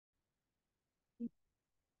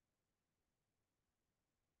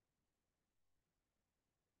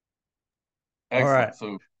All right.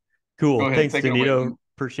 Excellent. So Cool. go ahead, Thanks, take it away. Danito.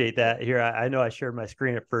 Appreciate that. Here, I know I shared my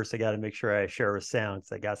screen at first. I got to make sure I share with sound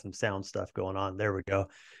because I got some sound stuff going on. There we go.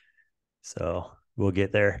 So we'll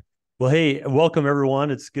get there. Well, hey, welcome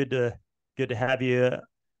everyone. It's good to have you.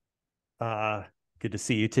 Uh, Good to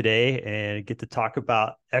see you today and get to talk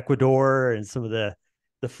about Ecuador and some of the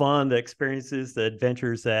fun, the experiences, the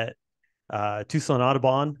adventures that Tucson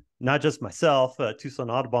Audubon, not just myself,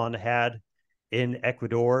 Tucson Audubon had in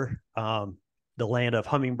Ecuador, the land of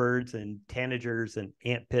hummingbirds and tanagers and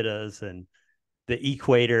ant pittas and the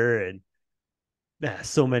equator and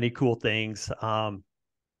so many cool things. And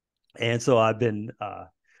so I've been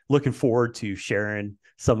looking forward to sharing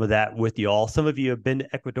some of that with you all. Some of you have been to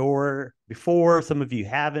Ecuador before, some of you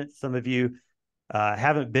haven't, some of you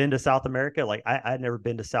haven't been to South America. Like I'd never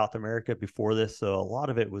been to South America before this, so a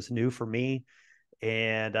lot of it was new for me.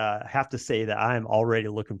 And I have to say that I'm already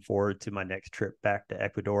looking forward to my next trip back to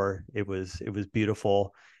Ecuador. It was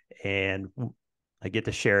beautiful, and I get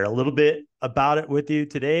to share a little bit about it with you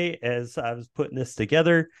today. As I was putting this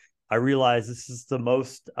together, I realized this is the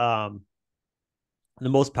most PowerPoint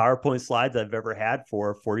slides I've ever had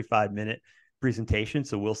for a 45-minute presentation.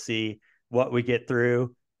 So we'll see what we get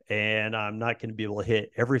through, and I'm not going to be able to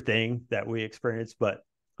hit everything that we experienced, but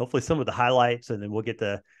hopefully some of the highlights, and then we'll get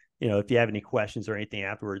to, if you have any questions or anything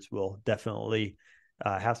afterwards, we'll definitely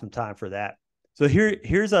have some time for that. So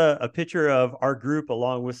here's a picture of our group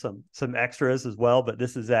along with some extras as well. But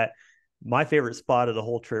this is at my favorite spot of the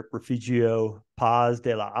whole trip, Refugio Paz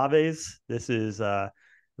de la Aves. This is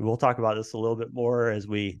we'll talk about this a little bit more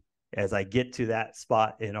as I get to that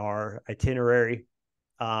spot in our itinerary.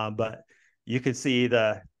 But you can see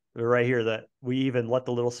the right here that we even let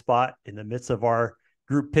the little spot in the midst of our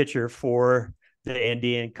group picture for the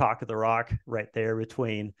Andean Cock-of-the-rock right there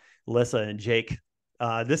between Lissa and Jake.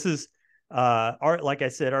 This is like I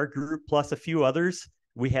said, our group plus a few others.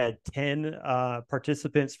 We had 10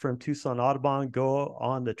 participants from Tucson Audubon go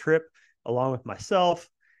on the trip, along with myself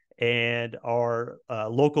and our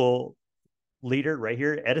local leader right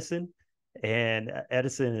here, Edison. And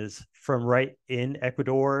Edison is from right in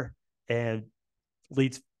Ecuador and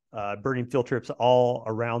leads birding field trips all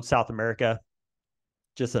around South America.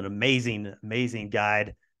 Just an amazing, amazing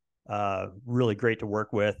guide. Really great to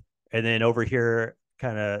work with. And then over here,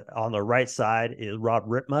 kind of on the right side, is Rob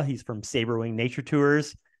Ripma. He's from Sabrewing Nature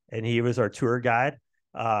Tours, and he was our tour guide.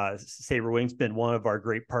 Saberwing's been one of our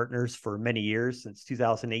great partners for many years, since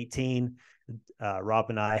 2018. Rob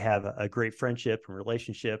and I have a great friendship and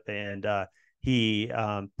relationship, and he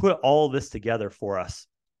put all this together for us.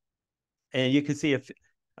 And you can see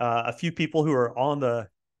a few people who are on the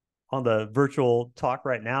virtual talk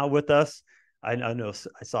right now with us. I know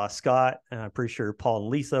I saw Scott, and I'm pretty sure Paul and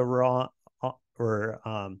Lisa are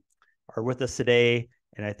with us today.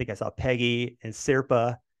 And I think I saw Peggy and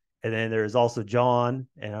Sirpa. And then there's also John,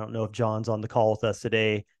 and I don't know if John's on the call with us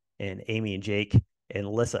today, and Amy and Jake and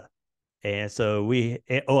Lissa. And so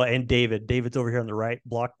and David. David's over here on the right,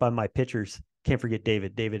 blocked by my pictures. Can't forget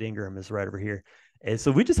David. David Ingram is right over here. And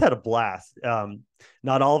so we just had a blast.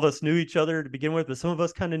 Not all of us knew each other to begin with, but some of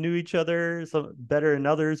us kind of knew each other, some better than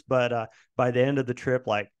others. But by the end of the trip,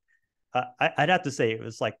 like I'd have to say it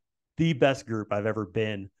was like the best group I've ever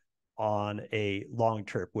been on a long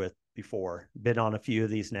trip with before. Been on a few of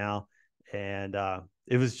these now, and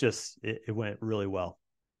it went really well.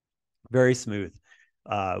 Very smooth.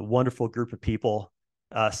 Wonderful group of people,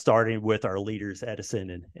 starting with our leaders,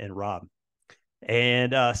 Edison and Rob.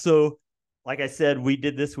 And so, like I said, we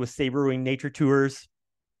did this with Sabrewing Nature Tours.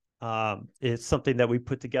 It's something that we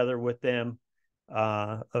put together with them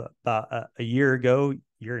about a year ago,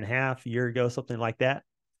 year and a half, a year ago, something like that.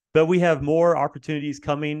 But we have more opportunities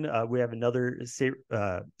coming. We have another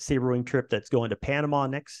Sabrewing trip that's going to Panama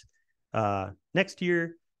next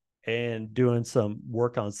year, and doing some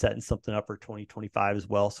work on setting something up for 2025 as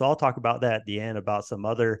well. So I'll talk about that at the end, about some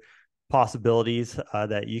other possibilities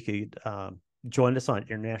that you could join us on an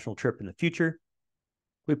international trip in the future.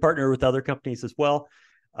 We partner with other companies as well.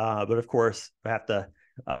 But of course, we have to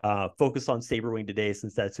focus on Sabrewing today,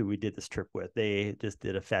 since that's who we did this trip with. They just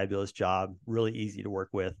did a fabulous job, really easy to work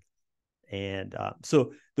with. And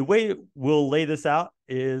so the way we'll lay this out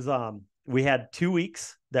is we had 2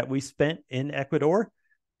 weeks that we spent in Ecuador.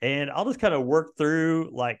 And I'll just kind of work through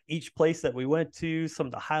like each place that we went to, some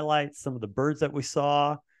of the highlights, some of the birds that we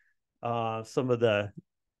saw, some of the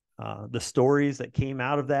stories that came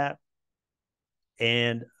out of that,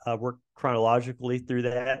 and work chronologically through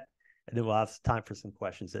that. And then we'll have time for some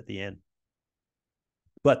questions at the end.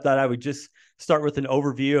 But thought I would just start with an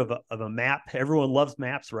overview of a map. Everyone loves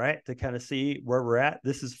maps, right? To kind of see where we're at.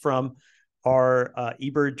 This is from our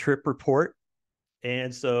eBird trip report.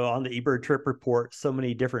 And so on the eBird trip report, so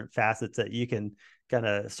many different facets that you can kind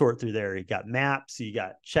of sort through there. You got maps, you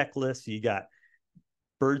got checklists, you got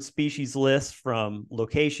bird species lists from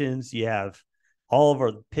locations. You have all of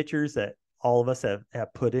our pictures that all of us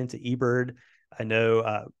have put into eBird. I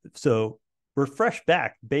know. So we're fresh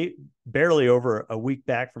back, barely over a week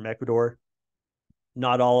back from Ecuador.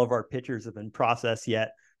 Not all of our pictures have been processed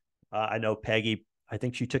yet. I know Peggy, I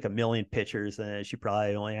think she took 1 million pictures and she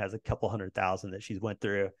probably only has a couple 100,000 that she's went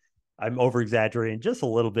through. I'm over exaggerating just a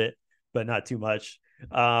little bit, but not too much.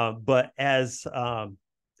 But as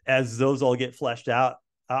those all get fleshed out,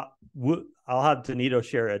 I'll have Tonito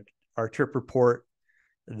share our trip report,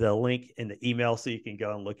 the link in the email, so you can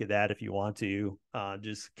go and look at that if you want to,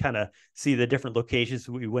 just kind of see the different locations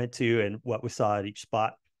we went to and what we saw at each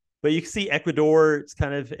spot. But you can see Ecuador, it's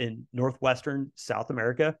kind of in northwestern South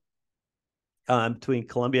America, between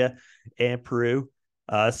Colombia and Peru.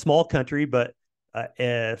 Small country, but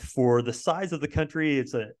for the size of the country,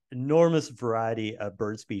 it's an enormous variety of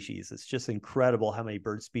bird species. It's just incredible how many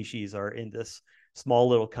bird species are in this small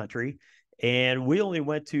little country. And we only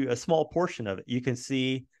went to a small portion of it. You can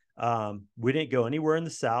see we didn't go anywhere in the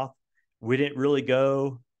south. We didn't really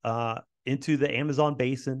go into the Amazon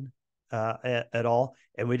basin at all.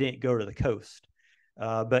 And we didn't go to the coast.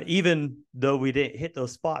 But even though we didn't hit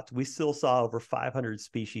those spots, we still saw over 500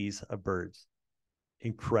 species of birds.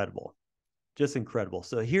 Incredible. Just incredible.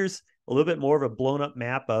 So here's a little bit more of a blown up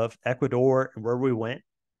map of Ecuador and where we went.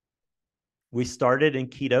 We started in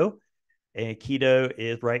Quito, and Quito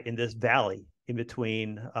is right in this valley in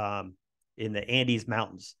between in the Andes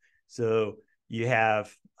Mountains. So you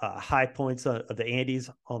have high points of the Andes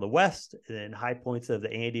on the west and then high points of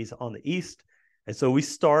the Andes on the east. And so we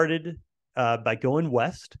started by going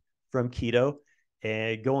west from Quito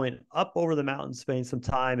and going up over the mountains, spending some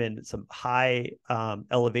time in some high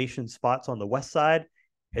elevation spots on the west side,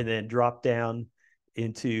 and then drop down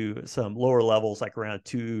into some lower levels, like around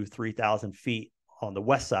 3,000 feet on the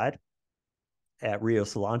west side at Rio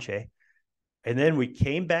Salanche. And then we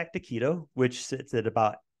came back to Quito, which sits at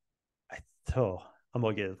about, I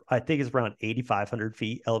think it's around 8,500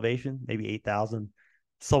 feet elevation, maybe 8,000.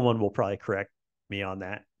 Someone will probably correct me on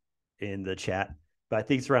that in the chat, but I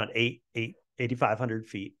think it's around 8,500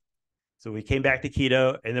 feet. So we came back to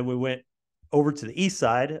Quito, and then we went over to the east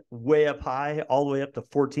side, way up high, all the way up to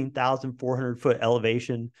 14,400 foot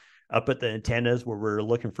elevation, up at the antennas where we're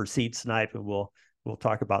looking for seed snipe, and we'll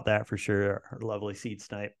talk about that for sure. Our lovely seed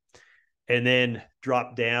snipe, and then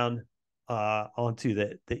drop down onto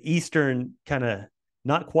the eastern kind of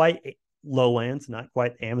not quite lowlands, not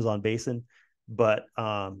quite Amazon basin, but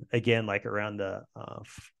again, like around the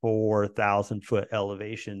 4,000 foot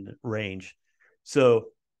elevation range. So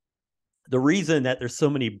the reason that there's so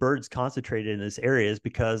many birds concentrated in this area is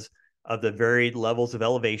because of the varied levels of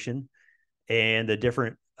elevation and the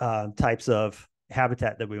different types of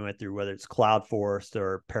habitat that we went through, whether it's cloud forest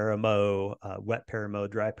or paramo, wet paramo,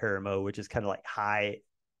 dry paramo, which is kind of like high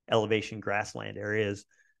elevation grassland areas,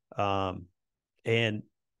 and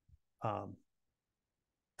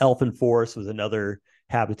elfin forest was another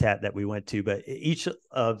habitat that we went to. But each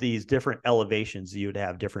of these different elevations, you would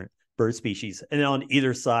have different bird species, and on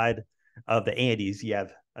either side of the Andes, you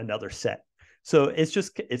have another set. So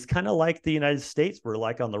it's kind of like the United States, where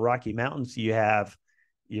like on the Rocky Mountains, you have,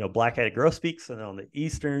 black-headed grosbeaks, and on the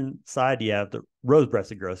eastern side, you have the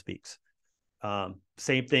rose-breasted grosbeaks.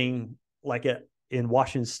 Same thing like in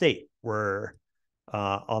Washington State, where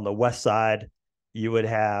on the west side, you would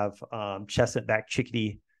have chestnut-backed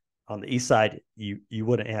chickadee. On the east side, you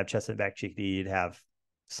wouldn't have chestnut-backed chickadee. You'd have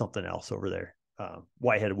something else over there,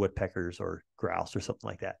 white-headed woodpeckers or grouse or something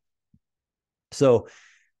like that. So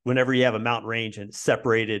whenever you have a mountain range and it's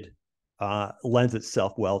separated, lends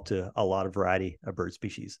itself well to a lot of variety of bird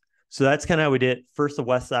species. So that's kind of how we did first the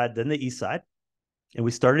west side, then the east side. And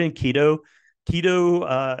we started in Quito.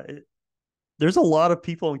 Quito, there's a lot of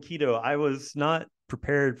people in Quito. I was not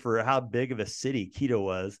prepared for how big of a city Quito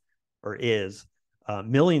was or is.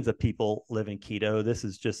 Millions of people live in Quito. This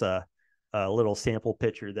is just a little sample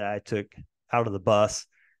picture that I took out of the bus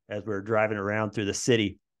as we were driving around through the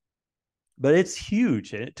city. But it's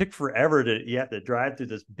huge, and it took forever you have to drive through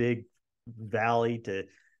this big valley to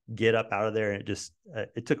get up out of there. And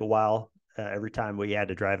it took a while every time we had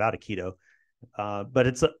to drive out of Quito. But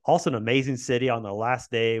it's also an amazing city. On the last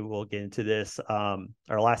day, we'll get into this. Our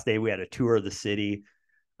last day, we had a tour of the city.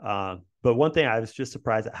 But one thing I was just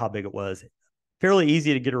surprised at how big it was. Fairly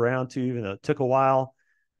easy to get around to, even though it took a while.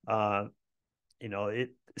 It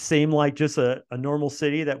seemed like just a normal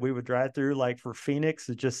city that we would drive through. Like for Phoenix,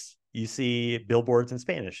 it just, you see billboards in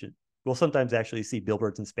Spanish. We'll sometimes actually see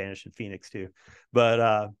billboards in Spanish in Phoenix too.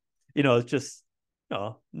 But, it's just,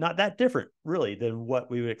 not that different really than what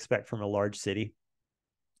we would expect from a large city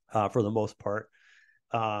for the most part.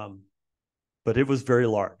 But it was very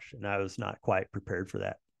large, and I was not quite prepared for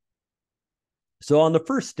that. So on the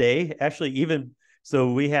first day, actually,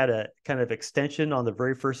 so we had a kind of extension on the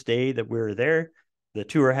very first day that we were there. The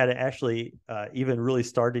tour hadn't actually even really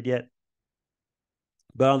started yet.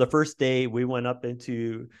 But on the first day, we went up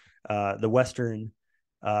into the western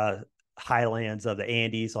highlands of the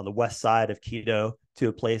Andes on the west side of Quito to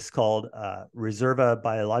a place called Reserva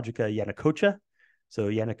Biologica Yanacocha. So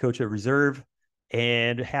Yanacocha Reserve,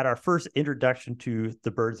 and had our first introduction to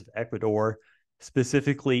the birds of Ecuador,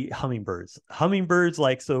 specifically hummingbirds. Hummingbirds,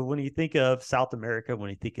 so when you think of South America, when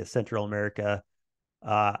you think of Central America,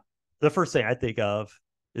 the first thing I think of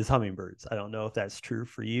is hummingbirds. I don't know if that's true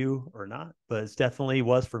for you or not, but it definitely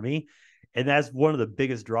was for me. And that's one of the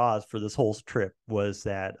biggest draws for this whole trip, was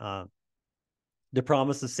that the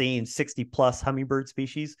promise of seeing 60 plus hummingbird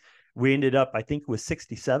species. We ended up, I think, with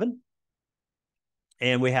 67.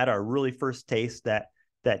 And we had our really first taste that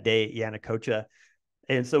day at Yanacocha.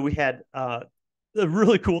 And so we had the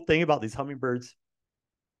really cool thing about these hummingbirds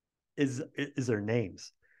is their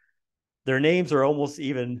names. Their names are almost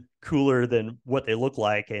even cooler than what they look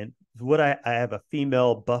like. And I have a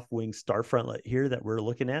female buff-winged starfrontlet here that we're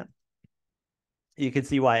looking at. You can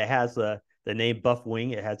see why it has the name buff-wing.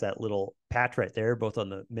 It has that little patch right there, both on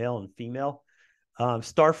the male and female.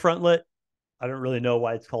 Starfrontlet, I don't really know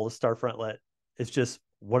why it's called a starfrontlet. It's just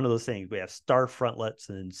one of those things. We have starfrontlets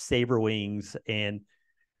and saberwings and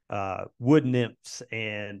wood nymphs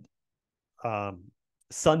and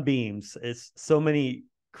sunbeams. It's so many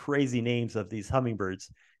crazy names of these hummingbirds.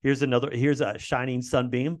 Here's a shining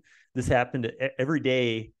sunbeam. This happened every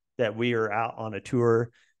day that we are out on a tour.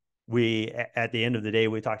 At the end of the day,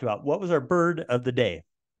 we talked about what was our bird of the day.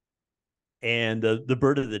 And the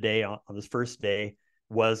bird of the day on this first day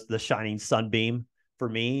was the shining sunbeam for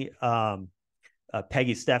me.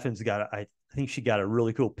 Peggy Steffens I think she got a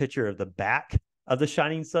really cool picture of the back of the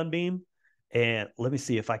shining sunbeam. And let me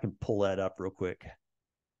see if I can pull that up real quick.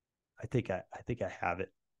 I think I have it.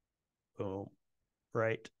 Boom.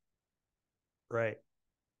 Right.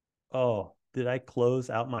 Oh, did I close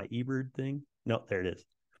out my eBird thing? No, there it is.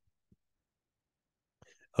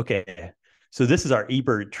 Okay. So this is our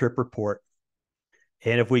eBird trip report.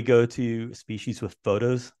 And if we go to species with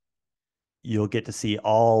photos, you'll get to see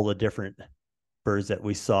all the different birds that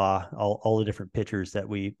we saw, all the different pictures that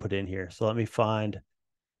we put in here. So let me find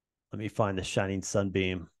the shining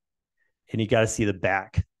sunbeam. And you got to see the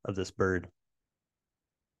back of this bird.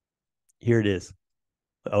 Here it is.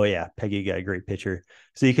 Oh yeah, Peggy got a great picture.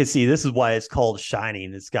 So you can see this is why it's called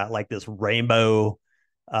shining. It's got like this rainbow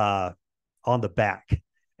on the back.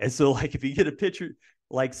 And so if you get a picture,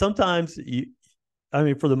 sometimes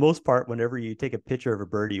for the most part, whenever you take a picture of a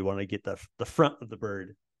bird, you want to get the front of the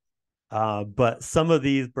bird. But some of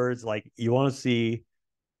these birds, you want to see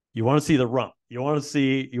the rump. You want to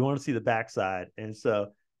see the backside. And so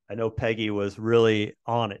I know Peggy was really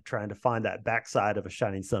on it, trying to find that backside of a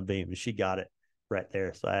shining sunbeam, and she got it right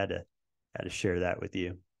there. So I had to share that with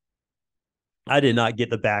you. I did not get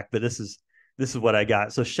the back, but this is what I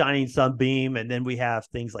got. So shining sunbeam, and then we have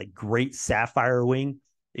things like great sapphire wing.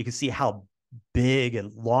 You can see how big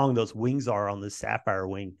and long those wings are on the sapphire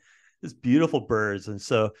wing. It's beautiful birds. And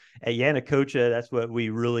so at Yanacocha, that's what we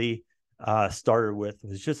really started with,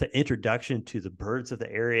 was just an introduction to the birds of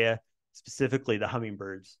the area, specifically the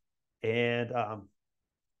hummingbirds. And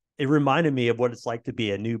it reminded me of what it's like to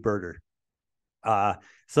be a new birder.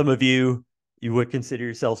 Some of you would consider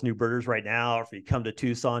yourselves new birders right now. If you come to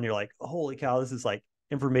Tucson, you're like, holy cow, this is like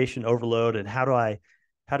information overload. And how do I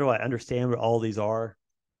understand what all these are?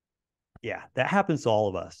 Yeah, that happens to all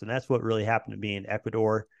of us. And that's what really happened to me in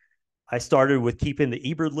Ecuador. I started with keeping the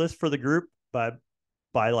eBird list for the group, but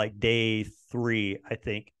by day 3, I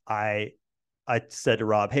think I said to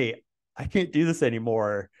Rob, hey, I can't do this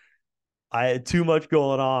anymore. I had too much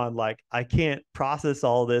going on. I can't process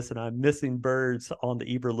all this, and I'm missing birds on the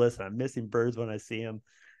eBird list, and I'm missing birds when I see them.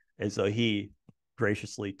 And so he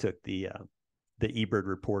graciously took the eBird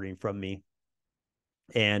reporting from me.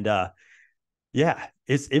 And yeah,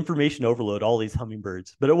 it's information overload, all these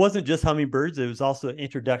hummingbirds. But it wasn't just hummingbirds. It was also an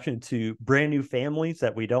introduction to brand new families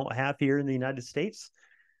that we don't have here in the United States.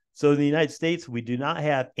 So in the United States, we do not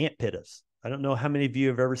have ant pittas. I don't know how many of you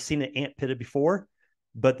have ever seen an ant pitta before,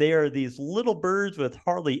 but they are these little birds with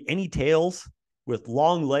hardly any tails, with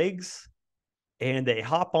long legs, and they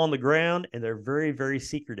hop on the ground, and they're very, very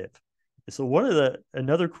secretive. So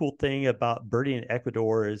another cool thing about birding in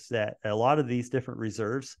Ecuador is that a lot of these different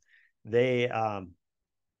reserves, they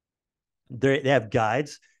they have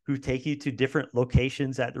guides who take you to different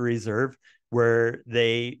locations at the reserve where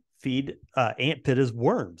they feed ant pittas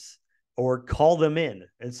worms or call them in.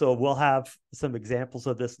 And so we'll have some examples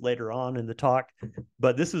of this later on in the talk.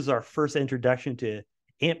 But this is our first introduction to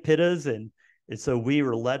ant pittas. And so we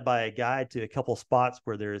were led by a guide to a couple spots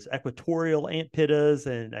where there's equatorial ant pittas.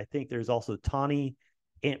 And I think there's also tawny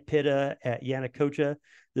ant pitta at Yanacocha.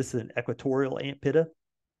 This is an equatorial ant pitta.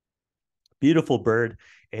 Beautiful bird.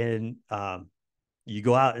 And you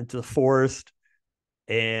go out into the forest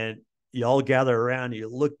and you all gather around, you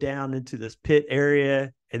look down into this pit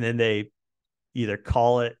area, and then they either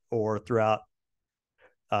call it or throw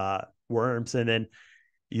out worms, and then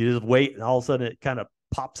you just wait, and all of a sudden it kind of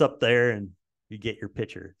pops up there and you get your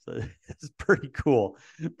picture. So it's pretty cool,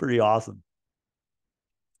 pretty awesome.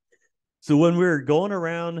 So when we were going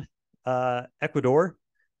around Ecuador,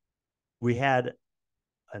 we had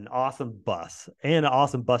an awesome bus and an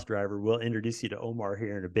awesome bus driver. We'll introduce you to Omar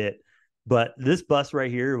here in a bit. But this bus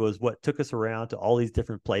right here was what took us around to all these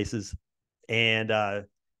different places. And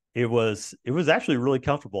it was actually really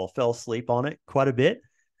comfortable. I fell asleep on it quite a bit.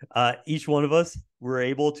 Each one of us were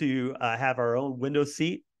able to have our own window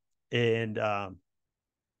seat. And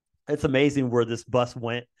it's amazing where this bus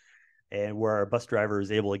went and where our bus driver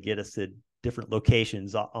was able to get us to different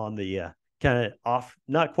locations on the kind of off,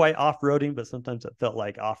 not quite off-roading, but sometimes it felt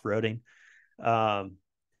like off-roading.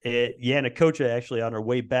 Yanacocha, actually, on our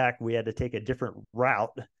way back, we had to take a different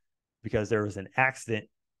route because there was an accident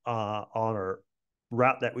on our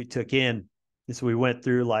route that we took in. And so we went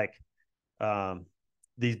through like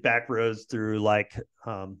these back roads through like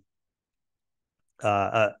a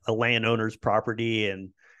landowner's property and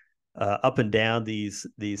up and down these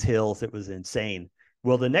hills. It was insane.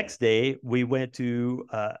 Well, the next day we went to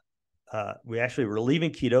we actually were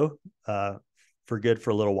leaving Quito for good for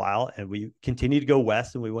a little while, and we continued to go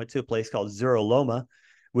west, and we went to a place called Zero Loma,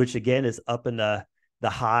 which again is up in the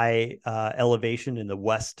high elevation in the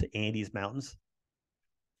West Andes Mountains.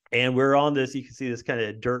 And we're on this, you can see this kind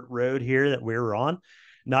of dirt road here that we were on,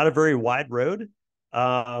 not a very wide road,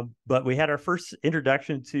 but we had our first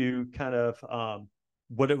introduction to kind of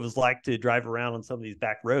what it was like to drive around on some of these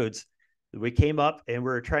back roads. We came up and we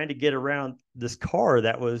were trying to get around this car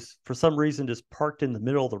that was for some reason just parked in the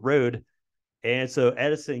middle of the road. And so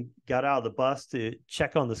Edison got out of the bus to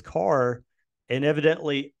check on this car, and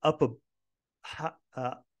evidently up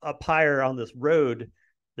higher on this road,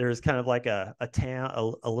 there's kind of like a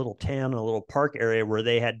town, a little town, a little park area where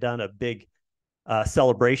they had done a big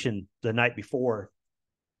celebration the night before.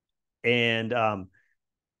 And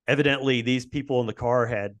evidently these people in the car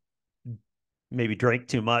had maybe drank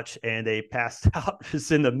too much and they passed out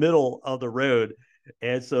just in the middle of the road.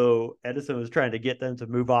 And so Edison was trying to get them to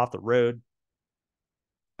move off the road.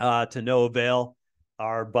 To no avail.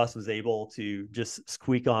 Our bus was able to just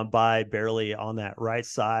squeak on by barely on that right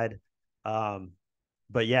side.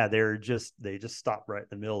 But yeah, they just stopped right in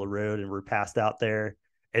the middle of the road and were passed out there.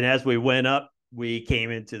 And as we went up, we came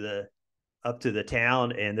up to the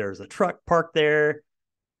town, and there was a truck parked there.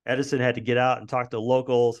 Edison had to get out and talk to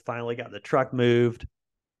locals, finally got the truck moved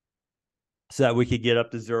so that we could get up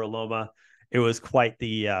to Zero Loma. It was quite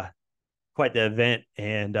the event,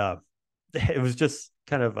 and it was just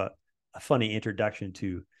kind of a funny introduction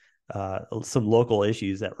to some local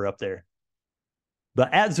issues that were up there.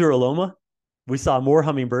 But at Zero Loma, we saw more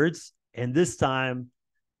hummingbirds, and this time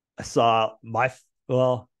I saw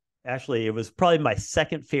actually, it was probably my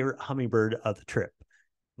second favorite hummingbird of the trip.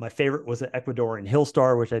 My favorite was an Ecuadorian hill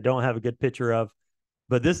star, which I don't have a good picture of,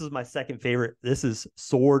 but this is my second favorite. This is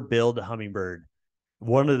sword-billed hummingbird,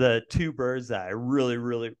 one of the two birds that I really,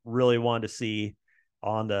 really, really wanted to see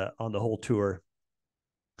on the whole tour.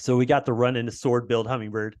 So we got to run into sword-billed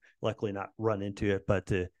hummingbird. Luckily, not run into it, but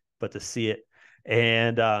to see it,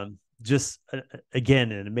 and just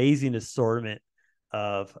again an amazing assortment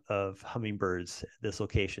of hummingbirds at this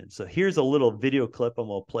location. So here's a little video clip I'm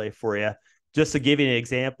gonna play for you, just to give you an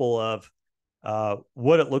example of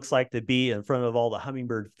what it looks like to be in front of all the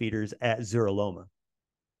hummingbird feeders at Zero Loma.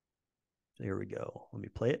 Here we go. Let me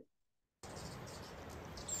play it.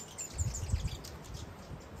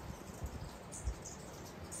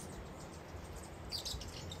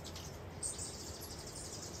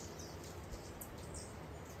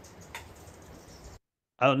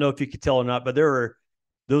 I don't know if you could tell or not, but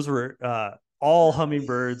those were all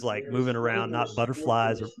hummingbirds, like moving around, not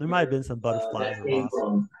butterflies, or there might have been some butterflies or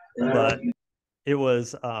moths, but it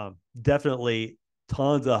was definitely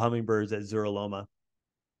tons of hummingbirds at Zero Loma.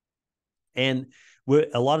 And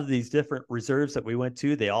a lot of these different reserves that we went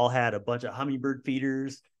to, they all had a bunch of hummingbird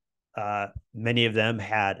feeders. Many of them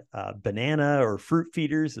had banana or fruit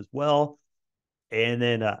feeders as well, and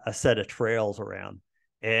then a set of trails around.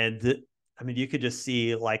 And I mean, you could just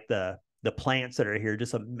see like the plants that are here,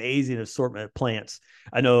 just amazing assortment of plants.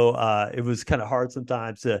 I know it was kind of hard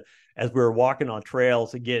sometimes to, as we were walking on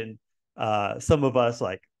trails again, some of us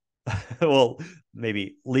like, well,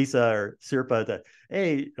 maybe Lisa or Sirpa, that,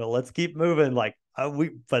 hey, you know, let's keep moving. Like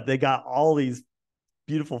but they got all these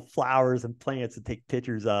beautiful flowers and plants to take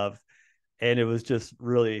pictures of, and it was just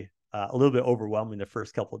really a little bit overwhelming the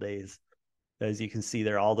first couple of days. As you can see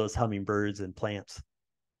there, all those hummingbirds and plants.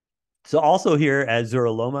 So also here at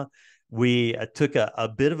Zuraloma, we took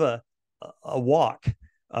a bit of a walk,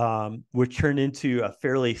 which turned into a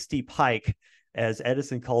fairly steep hike. As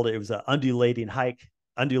Edison called it, it was an undulating hike.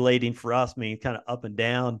 Undulating for us means kind of up and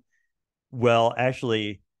down. Well,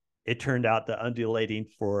 actually, it turned out the undulating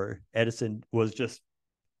for Edison was just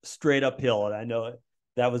straight uphill. And I know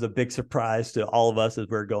that was a big surprise to all of us as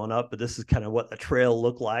we were going up, but this is kind of what the trail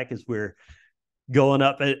looked like as we're going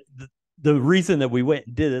up. The reason that we went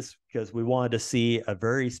and did this because we wanted to see a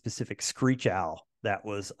very specific screech owl that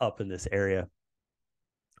was up in this area.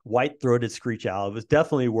 White-throated screech owl. It was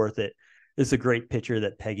definitely worth it. It's a great picture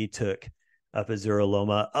that Peggy took up at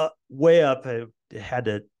Zuraloma. Way up, I had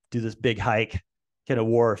to do this big hike, kind of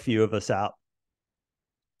wore a few of us out.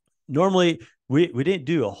 Normally, we didn't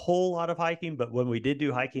do a whole lot of hiking, but when we did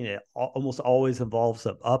do hiking, it almost always involves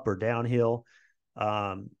some up or downhill.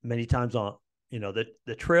 Many times on, you know,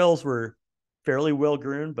 the trails were fairly well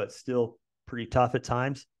groomed, but still pretty tough at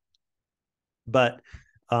times. But,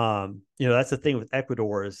 you know, that's the thing with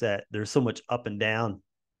Ecuador is that there's so much up and down,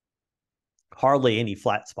 hardly any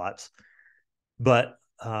flat spots. But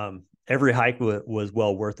every hike was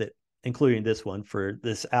well worth it, including this one for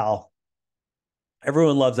this owl.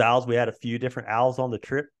 Everyone loves owls. We had a few different owls on the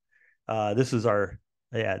trip. This was our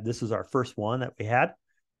first one that we had.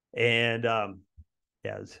 And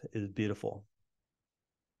it was beautiful.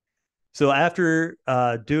 So after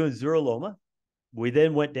doing Zuraloma, we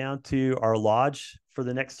then went down to our lodge for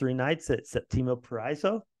the next 3 nights at Septimo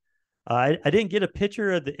Paraiso. I didn't get a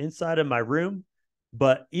picture of the inside of my room,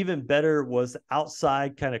 but even better was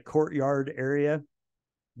outside kind of courtyard area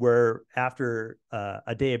where after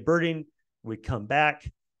a day of birding, we come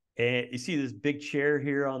back and you see this big chair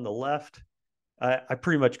here on the left. I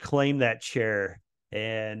pretty much claimed that chair.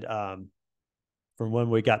 And from when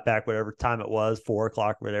we got back, whatever time it was, 4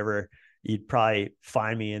 o'clock, whatever, you'd probably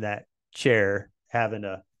find me in that chair having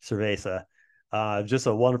a cerveza. Just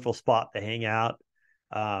a wonderful spot to hang out.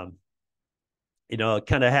 You know, it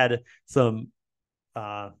kind of had some,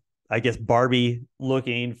 I guess, Barbie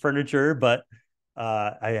looking furniture, but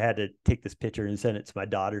I had to take this picture and send it to my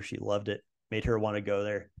daughter. She loved it, made her want to go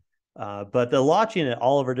there. But the lodging at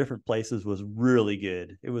all of our different places was really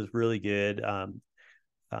good. It was really good.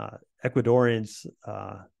 Ecuadorians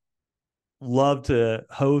love to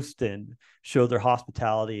host and show their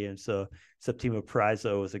hospitality. And so Septimo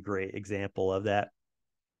Paraiso was a great example of that.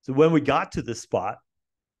 So when we got to this spot,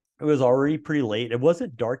 it was already pretty late. It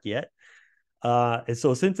wasn't dark yet. And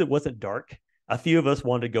so since it wasn't dark, a few of us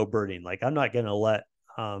wanted to go birding. Like, I'm not going to let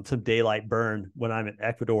some daylight burn when I'm in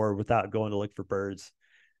Ecuador without going to look for birds,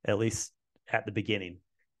 at least at the beginning.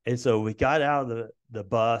 And so we got out of the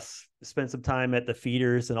bus, spent some time at the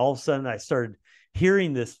feeders, and all of a sudden I started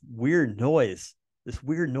hearing this weird noise.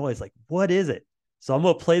 Like, what is it? So I'm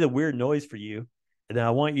going to play the weird noise for you. And then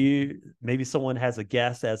I want you, maybe someone has a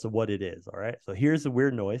guess as to what it is. All right. So here's the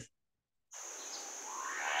weird noise.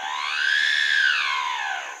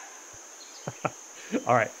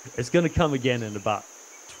 All right. It's going to come again in about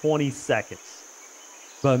 20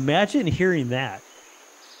 seconds. But imagine hearing that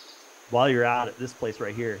while you're out at this place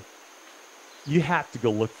right here. You have to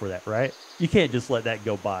go look for that, right? You can't just let that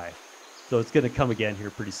go by. So it's going to come again here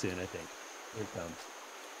pretty soon, I think. Here it comes.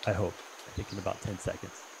 I hope. I think in about 10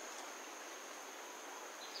 seconds.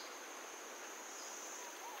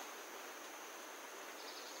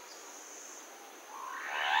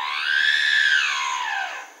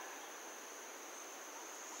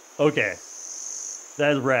 Okay.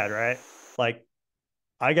 That is rad, right? Like,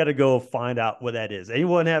 I got to go find out what that is.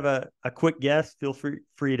 Anyone have a quick guess? Feel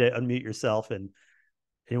free to unmute yourself. And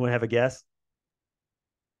anyone have a guess?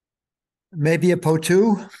 Maybe a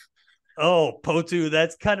Potu? Oh, Potu.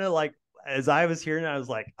 That's kind of like, as I was hearing, I was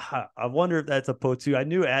like, I wonder if that's a Potu. I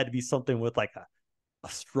knew it had to be something with like a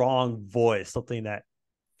strong voice, something that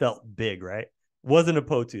felt big, right? Wasn't a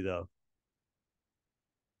Potu, though.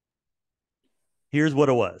 Here's what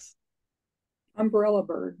it was. Umbrella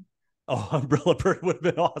bird. Oh, umbrella bird would have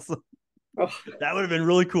been awesome. Oh. That would have been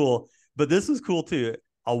really cool. But this was cool too.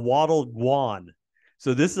 A wattled guan.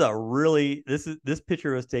 So this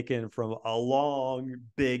picture was taken from a long,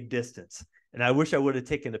 big distance. And I wish I would have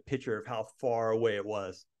taken a picture of how far away it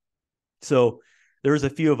was. So there was a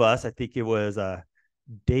few of us. I think it was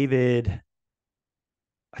David.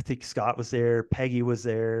 I think Scott was there. Peggy was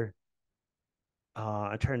there.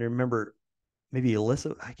 I'm trying to remember. Maybe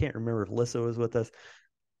Alyssa. I can't remember if Alyssa was with us.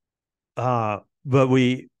 But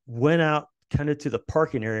we went out kind of to the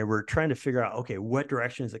parking area. We're trying to figure out, okay, what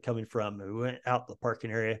direction is it coming from? And we went out the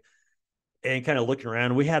parking area and kind of looking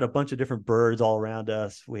around. We had a bunch of different birds all around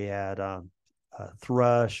us. We had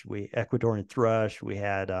thrush, Ecuadorian thrush. We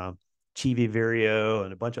had chivi vireo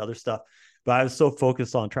and a bunch of other stuff. But I was so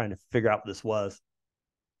focused on trying to figure out what this was.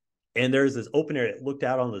 And there's this open area that looked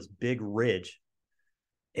out on this big ridge.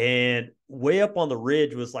 And way up on the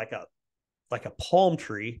ridge was like a palm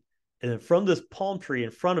tree. And then from this palm tree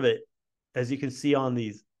in front of it, as you can see on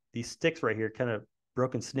these sticks right here, kind of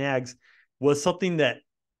broken snags, was something that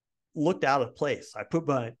looked out of place. I put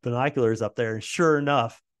my binoculars up there, and sure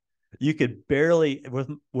enough, you could barely,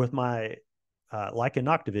 with my Leica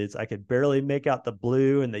noctivids, I could barely make out the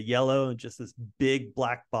blue and the yellow and just this big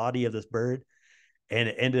black body of this bird. And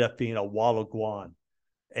it ended up being a wattle guan.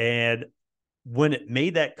 And when it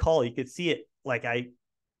made that call, you could see it. Like, I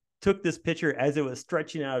took this picture as it was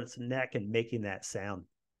stretching out its neck and making that sound.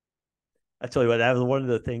 I tell you what, that was one of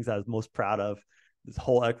the things I was most proud of this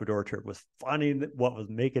whole Ecuador trip, was finding what was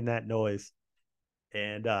making that noise.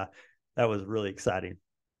 And that was really exciting.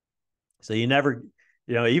 So you never,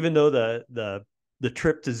 even though the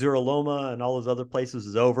trip to Zura Loma and all those other places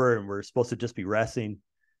is over and we're supposed to just be resting,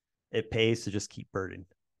 it pays to just keep birding.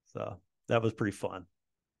 So that was pretty fun.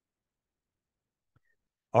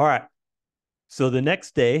 All right. So the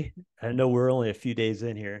next day, I know we're only a few days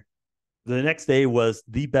in here. The next day was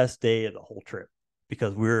the best day of the whole trip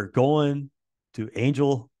because we were going to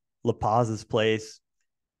Angel La Paz's place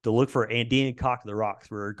to look for Andean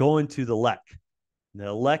Cock-of-the-rocks. We were going to the lek. And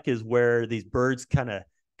the lek is where these birds kind of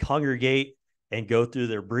congregate and go through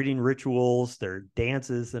their breeding rituals, their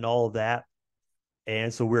dances, and all of that.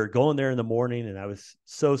 And so we were going there in the morning, and I was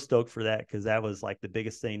so stoked for that because that was like the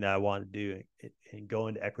biggest thing that I wanted to do in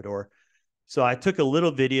going to Ecuador. So I took a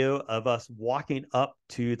little video of us walking up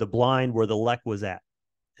to the blind where the lek was at.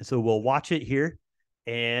 And so we'll watch it here.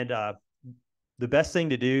 And the best thing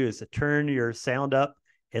to do is to turn your sound up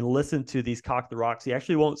and listen to these cock-of-the-rocks. You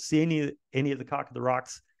actually won't see any of the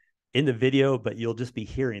cock-of-the-rocks in the video, but you'll just be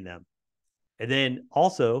hearing them. And then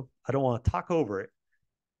also, I don't want to talk over it,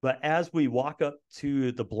 but as we walk up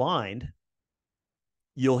to the blind,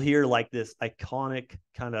 you'll hear like this iconic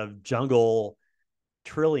kind of jungle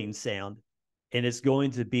trilling sound. And it's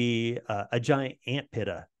going to be a giant ant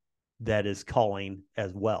pitta that is calling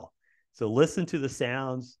as well. So listen to the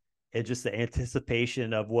sounds and just the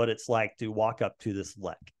anticipation of what it's like to walk up to this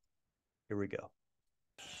lek. Here we go.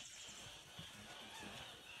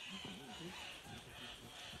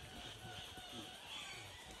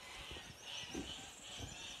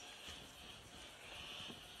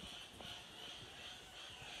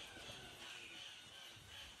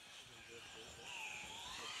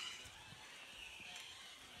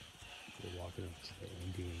 We're walking up to the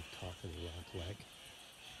Andean Cock-of-the-rock lek.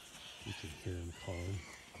 You can hear him calling.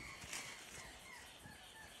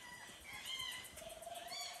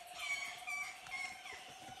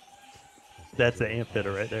 That's the ant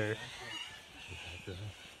pitta right there.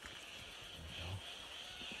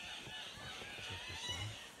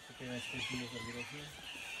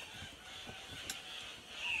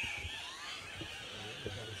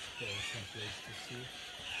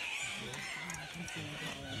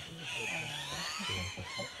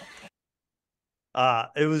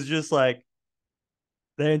 It was just like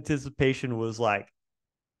the anticipation was like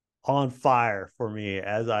on fire for me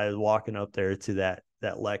as I was walking up there to that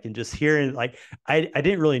lek, and just hearing, like, I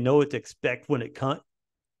didn't really know what to expect when it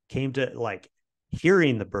came to like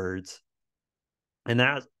hearing the birds. And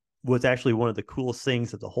that was actually one of the coolest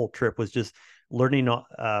things of the whole trip, was just learning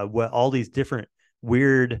what all these different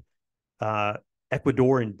weird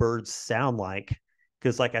Ecuadorian birds sound like.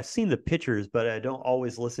 Because like I've seen the pictures, but I don't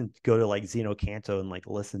always go to like Zeno Canto and like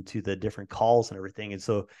listen to the different calls and everything. And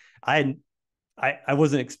so I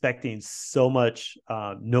wasn't expecting so much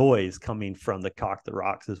noise coming from the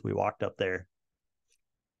Cock-of-the-rocks as we walked up there.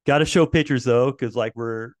 Got to show pictures though, because like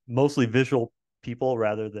we're mostly visual people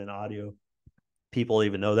rather than audio people,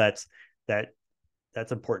 even though that's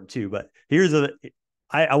important too. But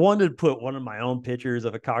I wanted to put one of my own pictures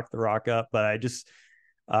of a Cock-of-the-rock up, but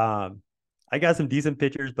I got some decent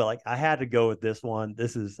pictures, but like I had to go with this one.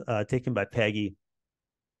 This is taken by Peggy,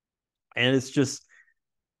 and it's just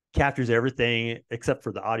captures everything except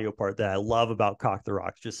for the audio part that I love about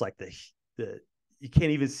Cock-of-the-Rocks. Just like the you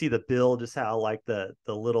can't even see the bill, just how like the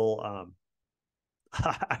little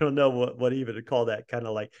I don't know what even to call that, kind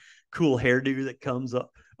of like cool hairdo that comes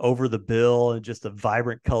up over the bill, and just the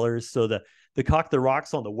vibrant colors. So the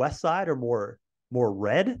Cock-of-the-Rocks on the west side are more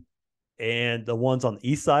red, and the ones on the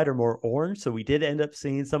east side are more orange. So we did end up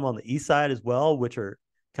seeing some on the east side as well, which are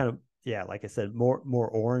kind of, yeah, like I said, more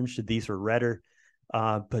orange. These are redder,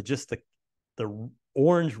 but just the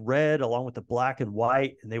orange red along with the black and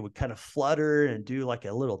white, and they would kind of flutter and do like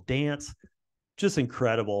a little dance. Just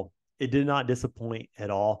incredible. It did not disappoint at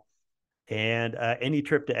all. And any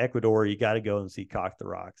trip to Ecuador, you got to go and see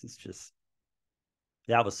Cock-of-the-Rocks. It's just,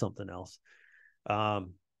 that was something else.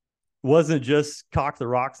 Um, wasn't just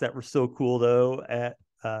Cock-of-the-Rocks that were so cool though at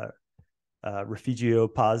Refugio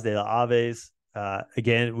Paz de la Aves.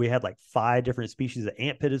 Again, we had like 5 different species of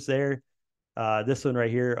ant pittas there. This one right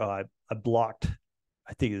here, I blocked,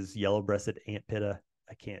 I think it's yellow-breasted ant pitta.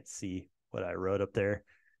 I can't see what I wrote up there.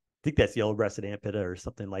 I think that's yellow-breasted ant pitta or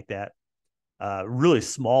something like that. Really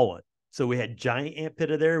small one. So we had giant ant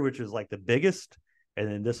pitta there, which was like the biggest.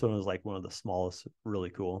 And then this one was like one of the smallest, really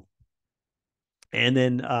cool. And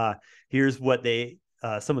then here's what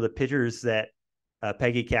some of the pictures that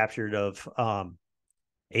Peggy captured of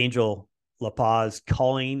Angel La Paz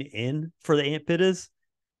calling in for the ant pittas,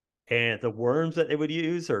 and the worms that they would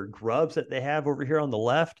use, or grubs that they have over here on the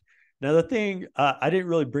left. Now, the thing, I didn't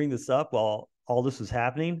really bring this up while all this was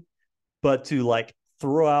happening, but to like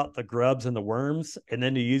throw out the grubs and the worms and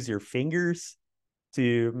then to use your fingers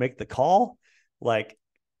to make the call, like,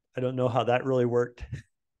 I don't know how that really worked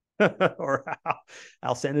or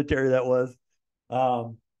how sanitary that was.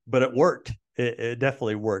 But it worked. It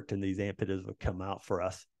definitely worked, and these ant pittas would come out for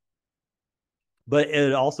us. But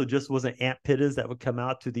it also just wasn't ant pittas that would come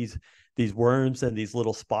out to these worms and these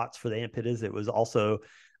little spots for the ant pittas. It was also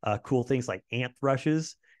cool things like ant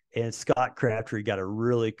thrushes. And Scott Crabtree got a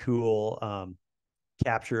really cool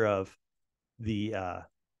capture of the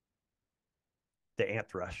ant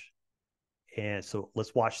thrush. And so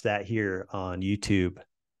let's watch that here on YouTube.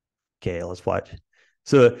 Okay, let's watch.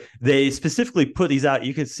 So they specifically put these out.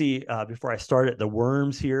 You can see before I started the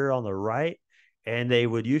worms here on the right, and they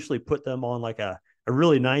would usually put them on like a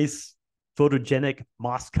really nice photogenic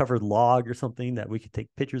moss covered log or something that we could take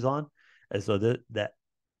pictures on. And so that's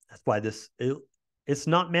why it's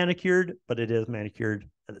not manicured, but it is manicured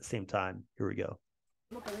at the same time. Here we go.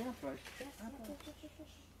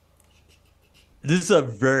 This is a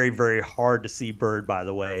very, very hard to see bird, by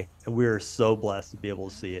the way, and we are so blessed to be able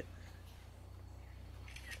to see it.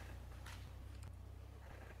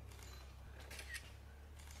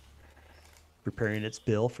 Preparing its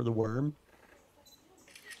bill for the worm.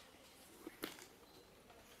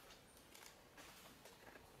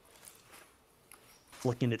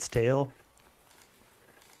 Flicking its tail.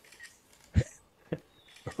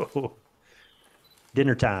 Oh.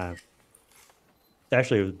 Dinner time.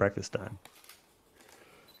 Actually, it was breakfast time.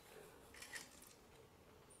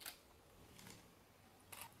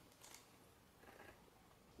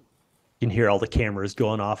 You can hear all the cameras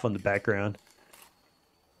going off on the background.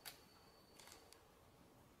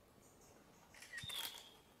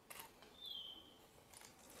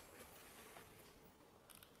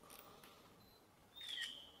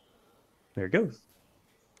 There it goes.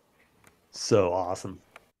 So awesome.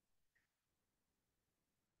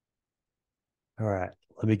 All right,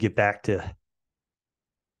 let me get back to.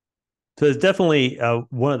 So it's definitely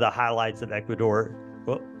one of the highlights of Ecuador.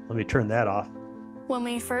 Well, let me turn that off. When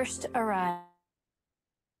we first arrived.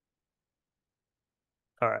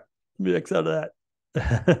 All right, let me X out of that.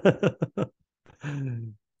 All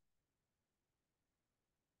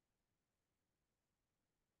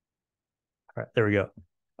right, there we go.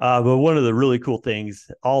 But one of the really cool things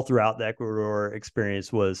all throughout the Ecuador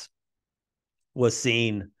experience was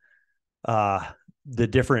seeing the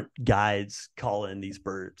different guides call in these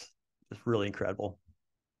birds. It's really incredible.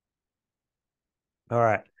 All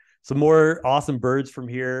right, some more awesome birds from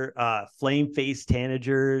here. Flame-faced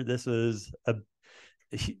tanager. This was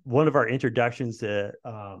one of our introductions to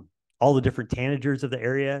all the different tanagers of the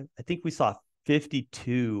area. I think we saw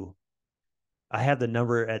 52. I have the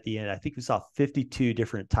number at the end. I think we saw 52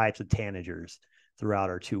 different types of tanagers throughout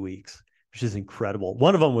our 2 weeks, which is incredible.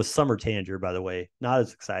 One of them was summer tanager, by the way. Not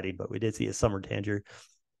as exciting, but we did see a summer tanager.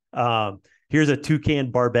 Here's a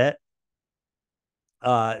toucan barbet.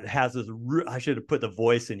 It has this, I should have put the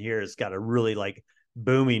voice in here. It's got a really like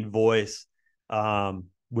booming voice,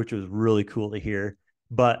 which was really cool to hear.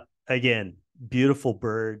 But again, beautiful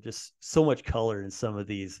bird, just so much color in some of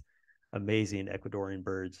these amazing Ecuadorian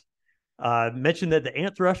birds. Mentioned that the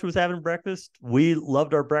ant thrush was having breakfast. We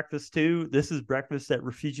loved our breakfast too. This is breakfast at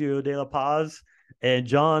Refugio de la Paz. And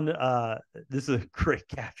John, this is a great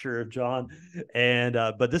capture of John. And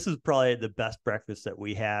but this is probably the best breakfast that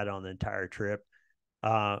we had on the entire trip.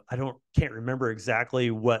 Can't remember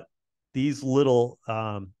exactly what these little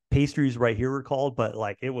pastries right here were called, but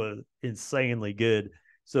like it was insanely good.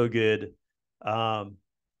 So good.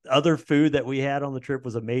 Other food that we had on the trip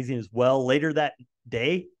was amazing as well. Later that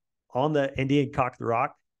day, on the Andean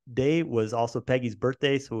Cock-of-the-rock day, was also Peggy's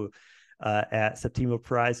birthday. So at Septimo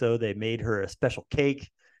Paraiso, they made her a special cake,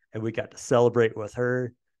 and we got to celebrate with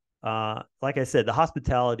her. Like I said, the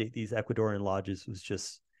hospitality at these Ecuadorian lodges was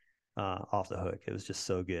just off the hook. It was just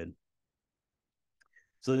so good.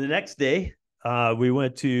 So the next day, we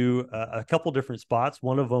went to a couple different spots.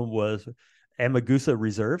 One of them was Amagusa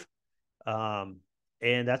Reserve.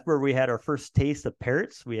 And that's where we had our first taste of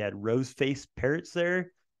parrots. We had rose-faced parrots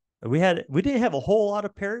there. We didn't have a whole lot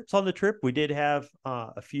of parrots on the trip. We did have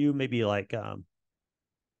a few, maybe like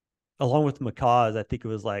along with macaws, I think it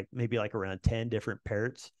was like maybe like around 10 different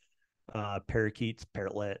parrots, parakeets,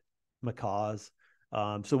 parrotlet, macaws.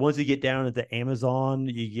 So once you get down at the Amazon,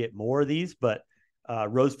 you get more of these, but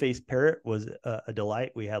rose-faced parrot was a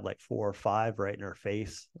delight. We had like 4 or 5 right in our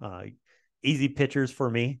face. Easy pictures for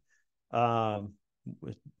me.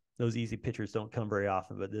 Those easy pictures don't come very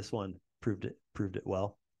often, but this one proved it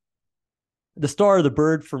well. The star of the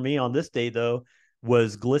bird for me on this day, though,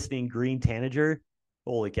 was glistening green tanager.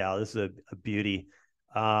 Holy cow, this is a beauty.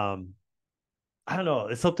 I don't know.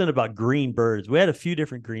 It's something about green birds. We had a few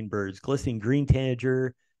different green birds: glistening green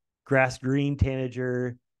tanager, grass green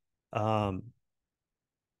tanager. There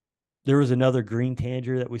was another green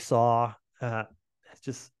tanager that we saw. It's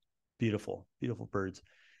just beautiful, beautiful birds.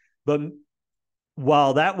 But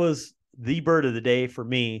while that was the bird of the day for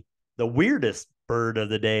me, the weirdest bird of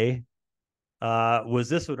the day was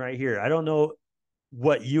this one right here. I don't know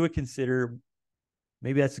what you would consider.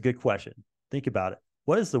 Maybe that's a good question. Think about it.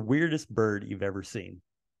 What is the weirdest bird you've ever seen?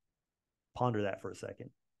 Ponder that for a second.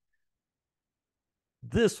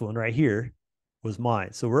 This one right here was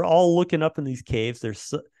mine. So we're all looking up in these caves.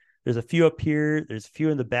 There's a few up here. There's a few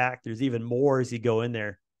in the back. There's even more as you go in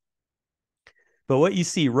there. But what you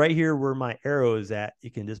see right here where my arrow is at,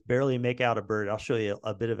 you can just barely make out a bird. I'll show you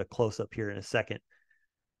a bit of a close-up here in a second.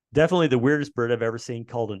 Definitely the weirdest bird I've ever seen,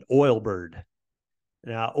 called an oil bird.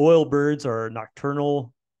 Now, oil birds are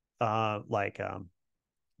nocturnal, nighthawks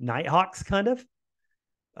kind of.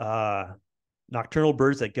 Nocturnal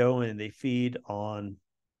birds that go and they feed on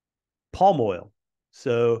palm oil.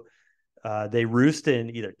 So they roost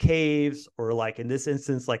in either caves or, like in this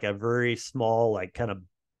instance, like a very small, like kind of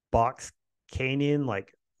box canyon,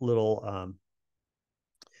 like little,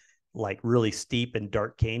 like really steep and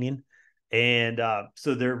dark canyon. And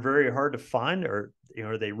so they're very hard to find, or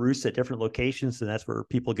they roost at different locations, and that's where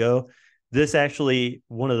people go. This actually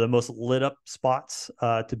one of the most lit up spots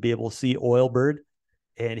to be able to see oil bird.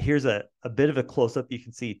 And here's a bit of a close up. You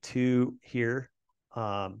can see 2 here,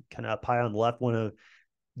 kind of up high on the left.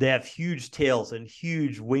 They have huge tails and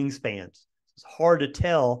huge wingspans. It's hard to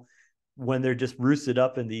tell when they're just roosted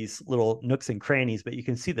up in these little nooks and crannies, but you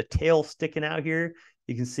can see the tail sticking out here.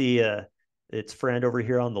 You can see its friend over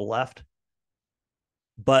here on the left.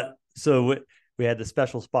 But so we had the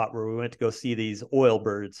special spot where we went to go see these oil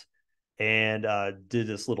birds, and did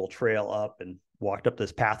this little trail up and walked up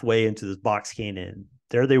this pathway into this box canyon.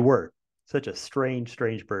 There they were. Such a strange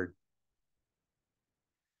bird.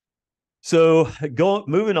 So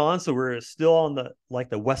moving on. So we're still on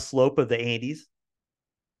the west slope of the Andes.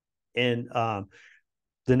 And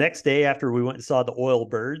the next day after we went and saw the oil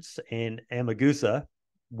birds in Amagusa,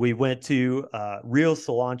 we went to Rio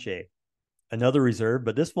Salanche, another reserve,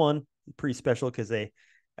 but this one pretty special because they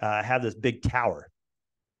have this big tower.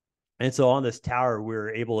 And so on this tower, we were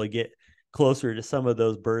able to get closer to some of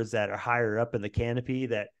those birds that are higher up in the canopy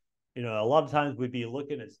that, a lot of times we'd be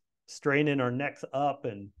looking at straining our necks up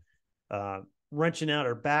and wrenching out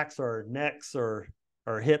our backs or our necks or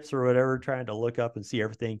our hips or whatever, trying to look up and see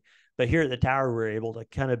everything. But here at the tower, we're able to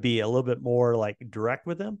kind of be a little bit more like direct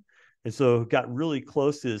with them. And so got really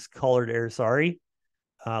close to this collared arisari.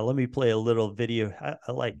 Let me play a little video. I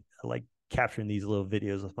like capturing these little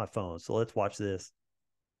videos with my phone. So let's watch this.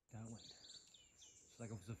 Down it went. It's like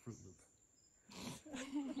it was a Fruit Loop.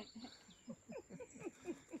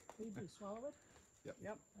 Did you swallow it? Yep.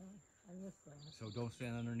 Yep. I missed that. So don't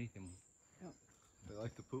stand underneath him. Yep. They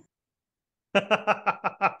like to poop.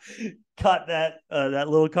 Cut that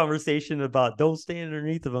little conversation about don't stand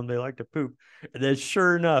underneath of them. They like to poop. And then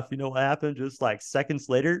sure enough, you know what happened? Just like seconds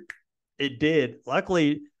later, it did.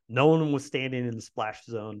 Luckily, no one was standing in the splash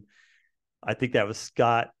zone. I think that was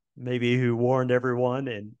Scott maybe who warned everyone,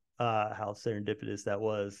 and how serendipitous that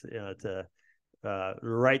was, to the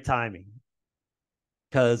right timing,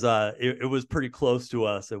 because it was pretty close to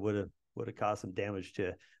us. It would have caused some damage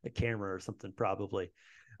to a camera or something probably.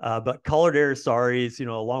 But collared arisaries,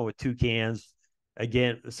 along with toucans,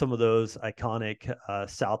 again, some of those iconic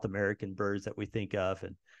South American birds that we think of.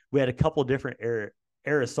 And we had a couple different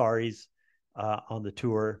arisaries on the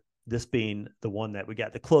tour, this being the one that we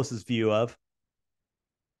got the closest view of.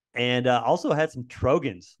 And also had some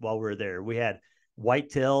trogons while we were there. We had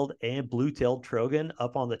white-tailed and blue-tailed trogon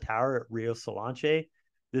up on the tower at Rio Solanche.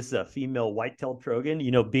 This is a female white-tailed trogon.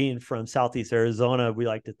 Being from Southeast Arizona, we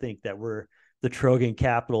like to think that we're the trogon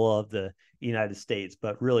capital of the United States,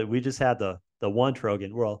 but really we just had the one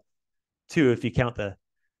trogon. Well, two if you count the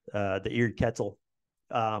eared quetzal.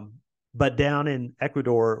 But down in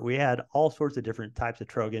Ecuador, we had all sorts of different types of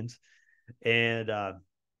trogons, and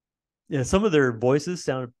some of their voices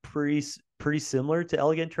sounded pretty similar to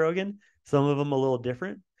elegant trogon. Some of them a little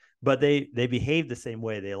different, but they behave the same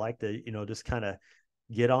way. They like to just kind of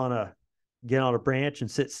get on a branch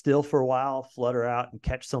and sit still for a while, flutter out and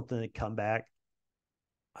catch something and come back.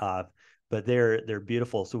 But they're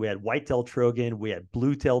beautiful. So we had white-tailed trogon, we had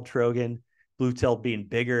blue-tailed trogon, blue-tailed being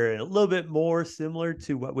bigger and a little bit more similar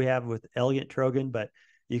to what we have with elegant trogon, but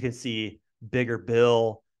you can see bigger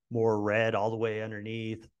bill, more red all the way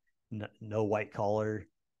underneath, no white collar.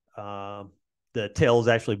 The tail is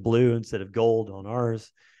actually blue instead of gold on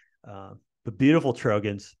ours. But beautiful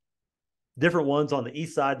trogons, different ones on the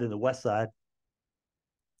east side than the west side.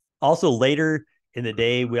 Also later in the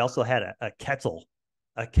day, we also had a quetzal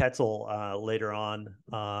later on.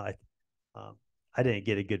 I didn't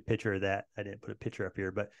get a good picture of that. I didn't put a picture up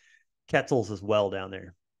here, but quetzals as well down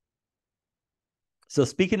there. So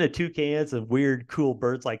speaking of toucans and weird, cool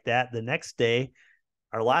birds like that, the next day,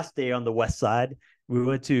 our last day on the west side, we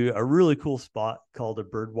went to a really cool spot called the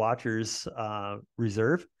Bird Watchers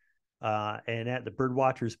Reserve. And at the Bird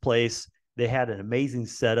Watchers place, they had an amazing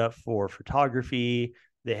setup for photography.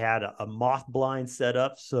 They had a moth blind set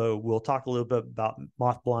up. So we'll talk a little bit about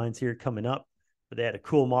moth blinds here coming up. But they had a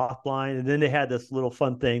cool moth blind. And then they had this little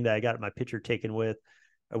fun thing that I got my picture taken with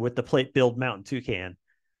the plate-billed mountain toucan.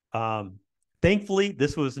 Thankfully,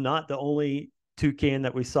 this was not the only toucan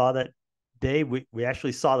that we saw that day. We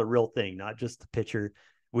actually saw the real thing, not just the picture.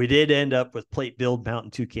 We did end up with plate-billed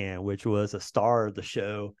mountain toucan, which was a star of the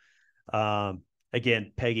show.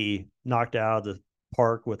 Again, Peggy knocked out of the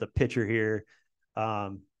park with a picture here.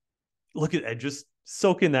 Look at just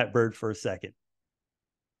soak in that bird for a second.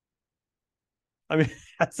 I mean,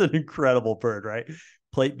 that's an incredible bird, right?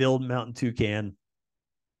 Plate-billed mountain toucan.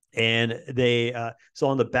 And they so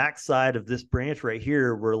on the back side of this branch right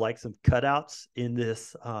here were like some cutouts in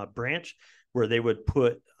this branch where they would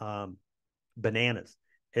put bananas.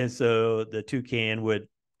 And so the toucan would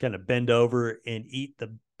kind of bend over and eat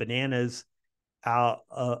the bananas out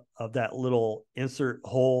of that little insert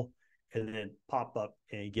hole, and then pop up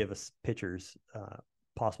and give us pictures,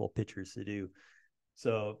 possible pictures to do.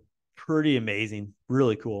 So pretty amazing,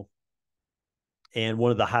 really cool. And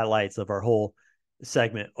one of the highlights of our whole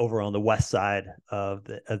segment over on the west side of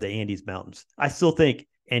the Andes Mountains. I still think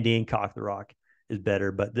Andean Cock-of-the-rock is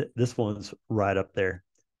better, but this one's right up there.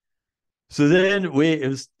 So then it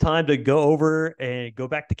was time to go over and go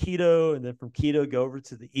back to Quito, and then from Quito go over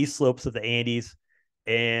to the east slopes of the Andes,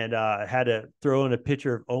 and had to throw in a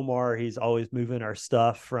picture of Omar. He's always moving our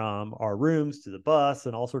stuff from our rooms to the bus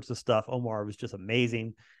and all sorts of stuff. Omar was just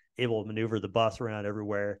amazing, able to maneuver the bus around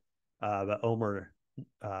everywhere. But Omar,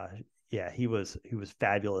 yeah, he was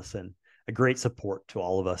fabulous and a great support to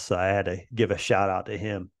all of us. So I had to give a shout out to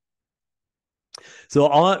him.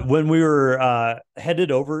 So when we were headed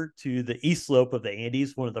over to the east slope of the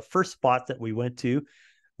Andes, one of the first spots that we went to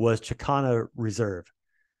was Chicana Reserve,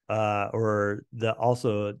 or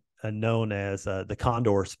also known as the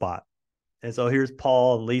Condor Spot. And so here's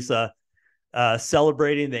Paul and Lisa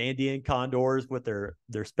celebrating the Andean condors with their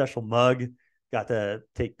special mug. Got to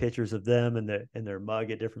take pictures of them and their mug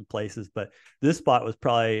at different places. But this spot was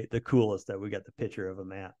probably the coolest that we got the picture of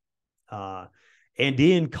them at.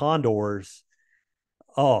 Andean condors,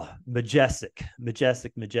 oh, majestic.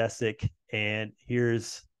 And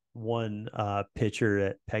here's one picture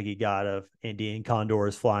that Peggy got of Andean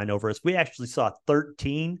condors flying over us. We actually saw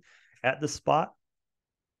 13 at the spot,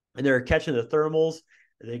 and they were catching the thermals.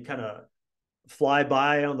 They kind of fly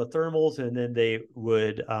by on the thermals, and then they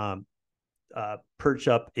would perch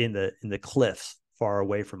up in the cliffs far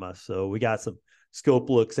away from us. So we got some scope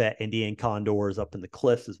looks at Andean condors up in the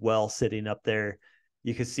cliffs as well, sitting up there.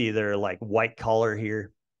 You can see their like white collar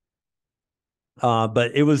here.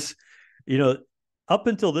 But it was up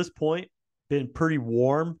until this point, been pretty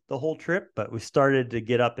warm the whole trip, but we started to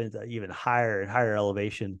get up into even higher and higher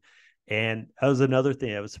elevation. And that was another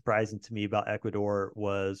thing that was surprising to me about Ecuador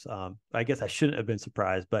was, I guess I shouldn't have been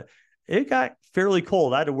surprised, but it got fairly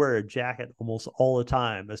cold. I had to wear a jacket almost all the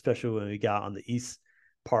time, especially when we got on the east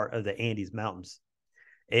part of the Andes Mountains.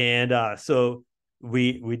 And so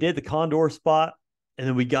we did the Condor spot, and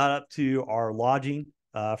then we got up to our lodging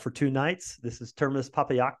for 2 nights. This is Termas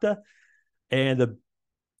Papayacta, and the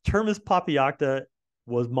Termas Papayacta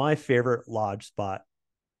was my favorite lodge spot.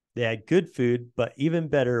 They had good food, but even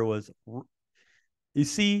better was, you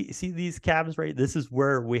see these cabins, right? This is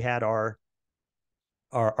where we had our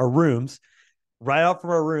rooms. Right out from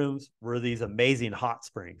our rooms were these amazing hot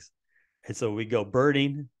springs. And so we go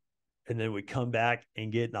birding, and then we come back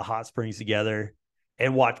and get in the hot springs together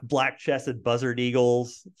and watch black-chested buzzard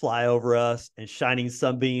eagles fly over us and shining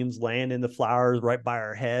sunbeams land in the flowers right by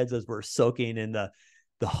our heads as we're soaking in the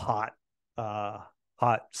hot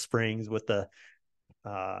springs with the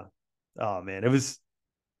oh man, it was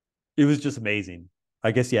just amazing.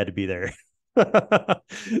 I guess you had to be there. But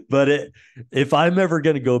if I'm ever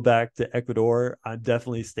going to go back to Ecuador, I'm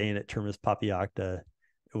definitely staying at Termas Papayacta.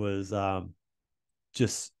 It was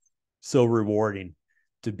just so rewarding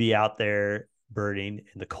to be out there birding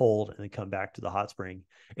in the cold and then come back to the hot spring.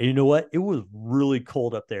 And you know what? It was really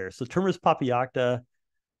cold up there. So Termas Papayacta,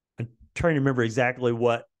 I'm trying to remember exactly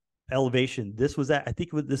what elevation this was at. I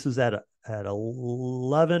think this was at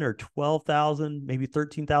 11 or 12,000, maybe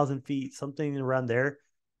 13,000 feet, something around there.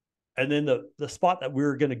 And then the spot that we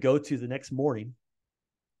were going to go to the next morning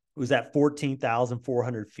was at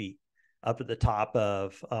 14,400 feet up at the top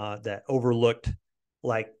of that overlooked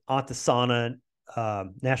like Antisana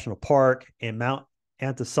National Park and Mount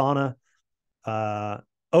Antisana.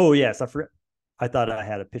 Oh yes, I forgot. I thought I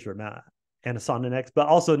had a picture of Mount Antisana next, but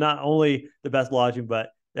also not only the best lodging, but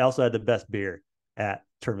they also had the best beer at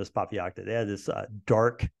Termas Papayacta. They had this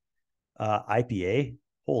dark IPA.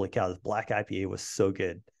 Holy cow, this black IPA was so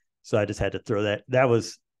good. So I just had to throw that. That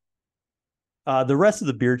was the rest of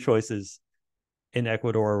the beer choices in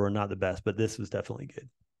Ecuador were not the best, but this was definitely good.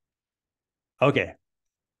 Okay.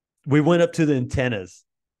 We went up to the antennas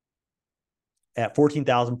at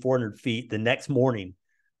 14,400 feet the next morning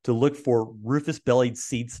to look for rufous-bellied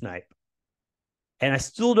seed snipe. And I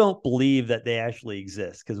still don't believe that they actually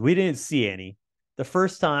exist because we didn't see any. The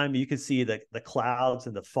first time you could see the clouds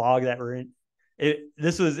and the fog that were in it.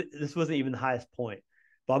 This wasn't even the highest point.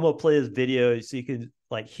 But I'm gonna play this video so you can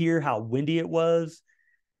like hear how windy it was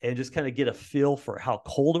and just kind of get a feel for how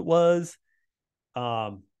cold it was.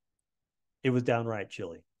 It was downright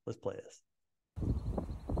chilly. Let's play this.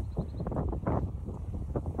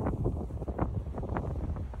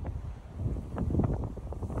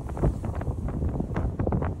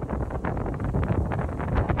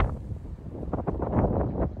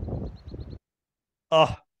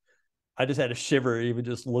 Oh, I just had a shiver even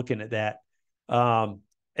just looking at that.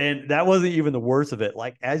 And that wasn't even the worst of it.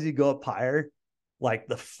 Like as you go up higher, like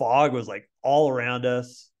the fog was like all around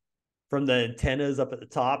us. From the antennas up at the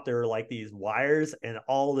top, there were like these wires, and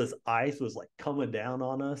all this ice was like coming down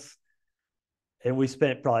on us. And we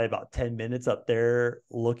spent probably about 10 minutes up there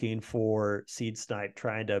looking for seed snipe,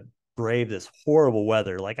 trying to brave this horrible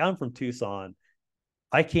weather. Like I'm from Tucson.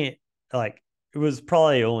 I can't like it was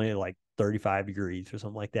probably only like 35 degrees or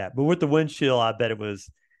something like that. But with the wind chill, I bet it was,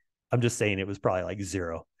 I'm just saying it was probably like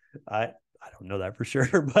zero. I don't know that for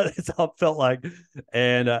sure, but it's how it felt like.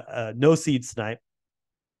 And no seed snipe.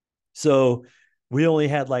 So we only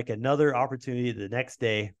had like another opportunity the next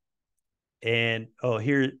day. And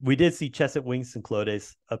here we did see Chestnut winged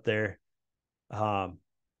cinclodes up there.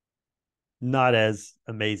 Not as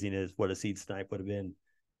amazing as what a seed snipe would have been.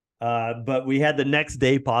 But we had the next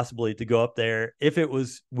day possibly to go up there.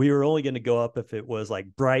 We were only going to go up if it was like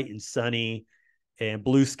bright and sunny and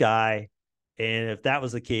blue sky. And if that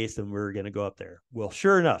was the case, then we were going to go up there. Well,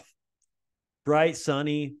 sure enough, bright,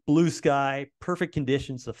 sunny, blue sky, perfect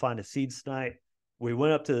conditions to find a seed snipe. We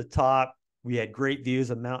went up to the top. We had great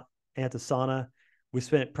views of Mount Antisana. We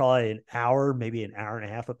spent probably an hour, maybe an hour and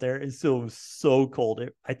a half up there. And still it was so cold.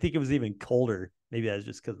 I think it was even colder. Maybe that was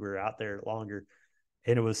just because we were out there longer.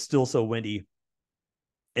 And it was still so windy.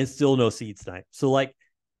 And still no seed snipe. So like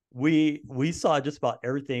we saw just about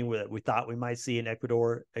everything that we thought we might see in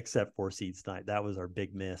Ecuador except for seed snipe. That was our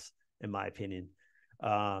big miss, in my opinion.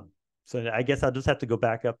 So I guess I'll just have to go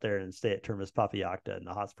back up there and stay at Termas Papayacta in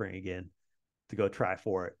the hot spring again to go try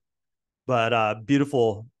for it. But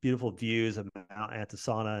beautiful, beautiful views of Mount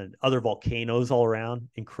Antisana and other volcanoes all around.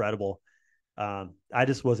 Incredible. I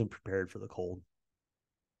just wasn't prepared for the cold.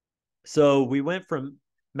 So we went from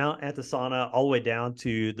Mount Antisana all the way down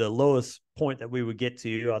to the lowest point that we would get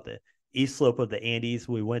to at the east slope of the Andes.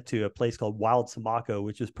 We went to a place called Wild Samaco,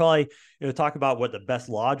 which is probably, talk about what the best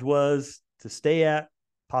lodge was to stay at.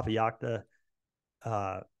 Papayacta,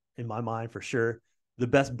 in my mind, for sure. The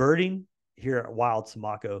best birding here at Wild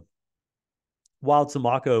Samaco. Wild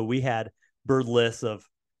Samaco, we had bird lists of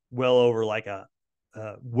well over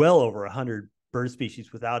 100 bird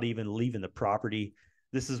species without even leaving the property.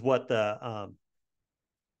 This is what the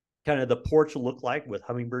kind of the porch looked like with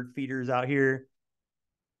hummingbird feeders out here.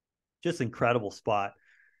 Just incredible spot.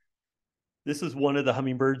 This is one of the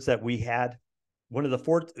hummingbirds that we had. One of the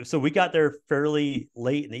four. So we got there fairly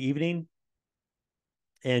late in the evening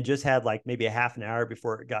and just had like maybe a half an hour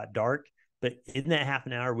before it got dark. But in that half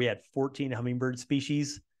an hour, we had 14 hummingbird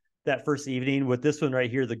species that first evening, with this one right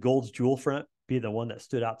here, the Gold's Jewel Front, being the one that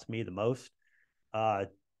stood out to me the most.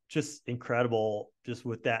 Just incredible, just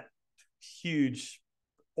with that huge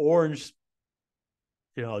orange,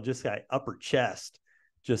 just that upper chest,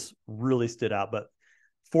 just really stood out. But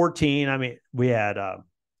 14, I mean, we had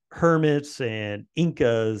hermits and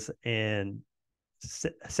Incas and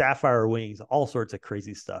sapphire wings, all sorts of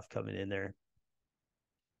crazy stuff coming in there.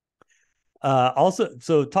 Also,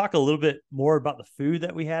 so talk a little bit more about the food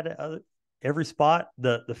that we had at every spot.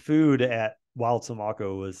 The food at Wild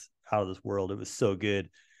Samaco was out of this world. It was so good.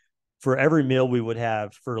 For every meal we would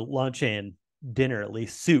have, for lunch and dinner, at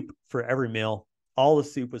least soup for every meal. All the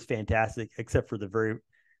soup was fantastic, except for the very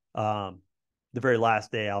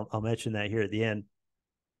last day. I'll mention that here at the end.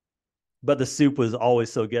 But the soup was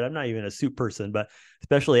always so good. I'm not even a soup person, but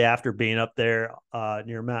especially after being up there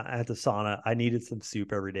near Mount Antisana, I needed some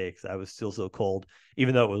soup every day because I was still so cold,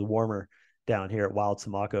 even though it was warmer down here at Wild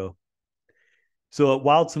Samaco. So at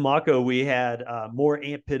Wild Samaco, we had more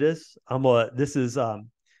ant pittas. This is a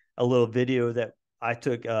little video that I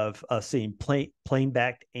took of seeing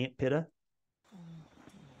plain-backed ant pitta.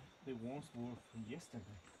 The ones were from yesterday.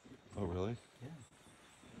 Oh, really? Yeah.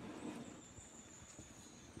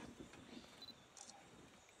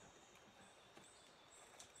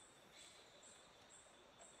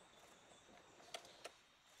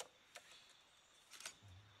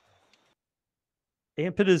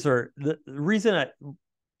 Ant pittas are the reason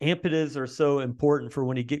ant pittas are so important for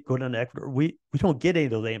when you go down to Ecuador. We don't get any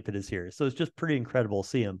of those ant pittas here, so it's just pretty incredible to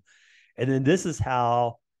see them. And then this is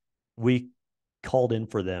how we called in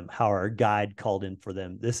for them, how our guide called in for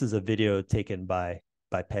them. This is a video taken by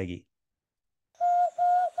Peggy.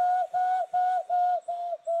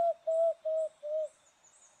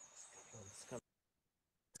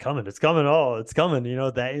 It's coming. Oh, it's coming.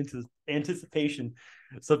 That anticipation.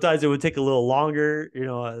 Sometimes it would take a little longer.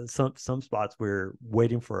 Some spots we're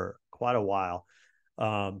waiting for quite a while.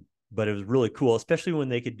 But it was really cool, especially when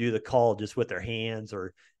they could do the call just with their hands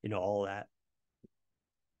or, all that.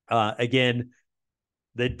 Again,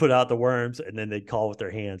 they'd put out the worms and then they'd call with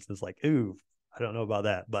their hands. It's like, ooh, I don't know about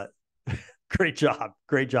that, but great job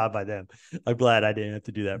by them. I'm glad I didn't have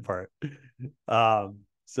to do that part.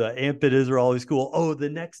 So ant pittas are always cool. Oh, the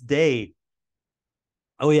next day.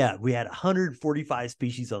 Oh yeah, we had 145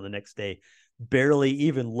 species on the next day. Barely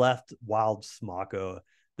even left Wild Samaco.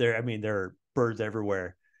 There are birds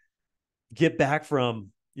everywhere. Get back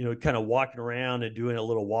from, kind of walking around and doing a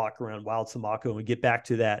little walk around Wild Samaco, and we get back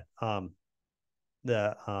to that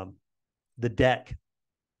the deck.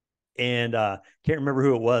 And can't remember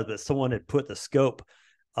who it was, but someone had put the scope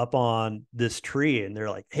up on this tree, and they're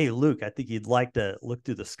like, "Hey, Luke, I think you'd like to look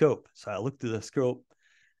through the scope." So I looked through the scope,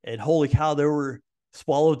 and holy cow, there were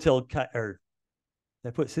swallowtail kites, or did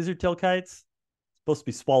I put scissor-tail kites? It's supposed to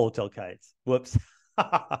be swallowtail kites. Whoops.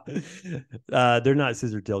 They're not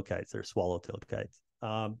scissor-tail kites, they're swallowtail kites.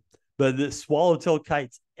 But the swallowtail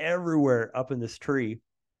kites everywhere up in this tree.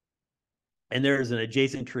 And there's an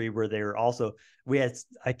adjacent tree where they were also, I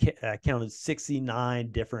counted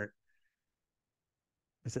 69 different.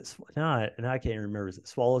 Is it no? And I can't remember. Is it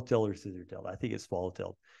swallowtail or scissortail? I think it's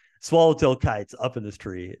swallowtail. Swallowtail kites up in this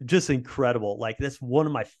tree, just incredible. Like, that's one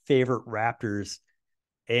of my favorite raptors,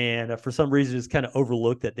 and for some reason, it's kind of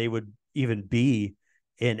overlooked that they would even be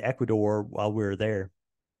in Ecuador while we were there.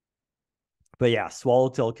 But yeah,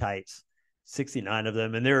 swallowtail kites, 69 of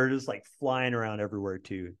them, and they were just like flying around everywhere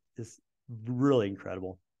too. It's really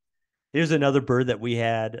incredible. Here's another bird that we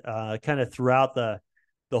had kind of throughout the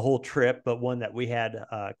whole trip, but one that we had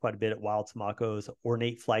quite a bit at Wild Samaco is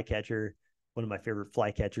ornate flycatcher, one of my favorite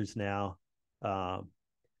flycatchers now.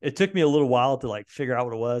 It took me a little while to like figure out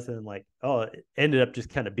what it was, and like, it ended up just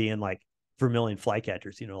kind of being like vermilion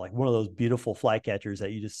flycatchers, like one of those beautiful flycatchers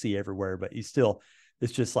that you just see everywhere, but it's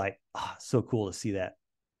just like, so cool to see that.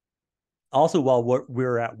 Also, while we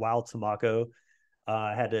were at Wild Samaco,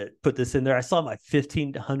 I had to put this in there. I saw my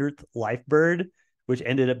 1500th life bird, which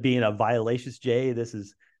ended up being a violaceous jay. This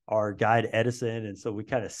is our guide Edison, and so we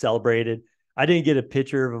kind of celebrated. I didn't get a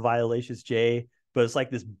picture of a violaceous jay, but it's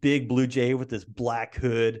like this big blue jay with this black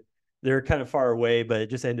hood. They're kind of far away, but it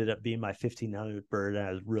just ended up being my 1500th bird, and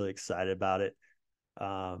I was really excited about it.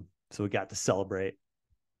 So we got to celebrate.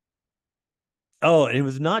 Oh, and it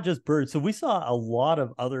was not just birds. So we saw a lot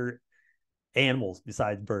of other animals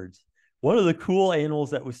besides birds. One of the cool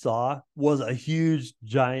animals that we saw was a huge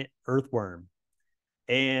giant earthworm.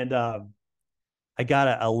 And I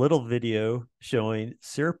got a little video showing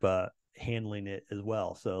Sirpa handling it as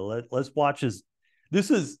well. So let's watch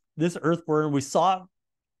this earthworm. We saw,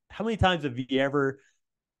 how many times have you ever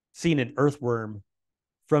seen an earthworm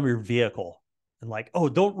from your vehicle? And like, oh,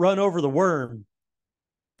 don't run over the worm.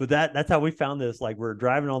 But that's how we found this. Like, we're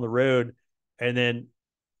driving on the road, and then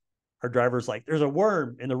our driver's like, there's a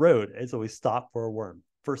worm in the road. And so we stopped for a worm.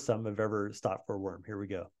 First time I've ever stopped for a worm. Here we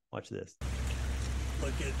go. Watch this.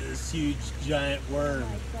 Look at this huge giant worm. Oh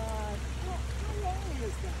my God. How long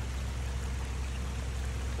is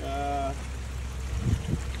that?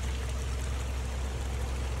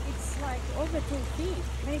 It's like over 2 feet,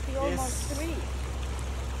 maybe almost 3.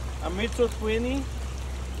 A meter 20. Yeah,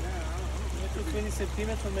 meter 20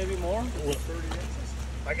 centimeters, maybe more. 30 inches.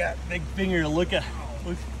 I got big finger to look at.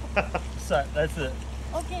 So that's it.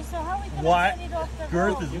 Okay, so how are we going What? to get it off the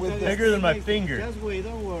Girth road? is bigger than my finger. Just wait,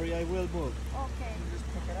 don't worry, I will move. Okay.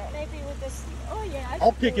 Maybe with this. Oh yeah, I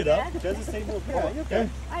I'll can pick do it up. that. Just the same move. Yeah, you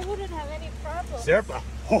can. I wouldn't have any problem. Serpa.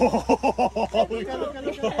 Maybe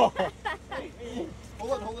we'll-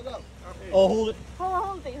 Hold it up. Oh, hold it.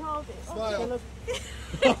 Hold it. Smile. Okay.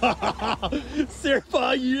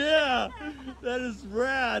 Serpa, yeah. That is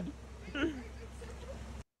rad.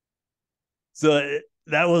 So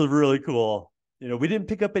that was really cool. You know, we didn't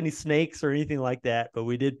pick up any snakes or anything like that, but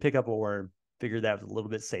we did pick up a worm. Figured that was a little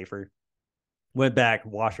bit safer. Went back,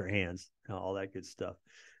 washed our hands, all that good stuff.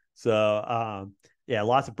 So, yeah,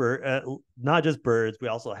 lots of not just birds. We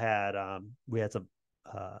also had, we had some,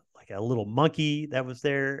 like a little monkey that was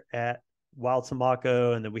there at Wild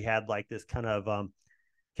Sumaco. And then we had like this kind of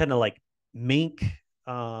like mink,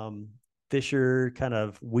 fisher, kind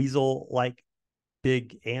of weasel like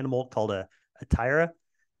big animal called a tyra.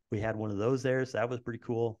 We had one of those there, so that was pretty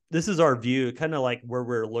cool. This is our view, kind of like where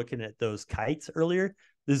we're looking at those kites earlier.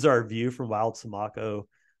 This is our view from Wild Sumaco,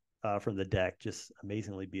 from the deck. Just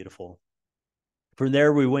amazingly beautiful. From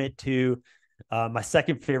there, we went to my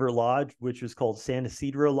second favorite lodge, which was called San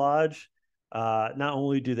Isidro Lodge. Not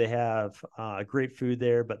only do they have great food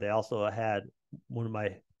there, but they also had one of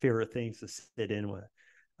my favorite things to sit in with.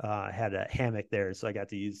 I had a hammock there, so I got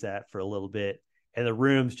to use that for a little bit. And the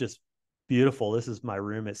room's just beautiful. This is my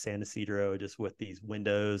room at San Isidro, just with these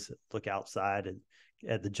windows, look outside and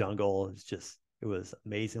at the jungle. It was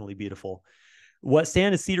amazingly beautiful. What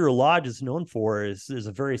San Isidro Lodge is known for is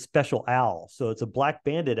a very special owl. So it's a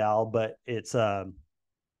black-banded owl, but it's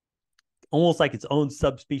almost like its own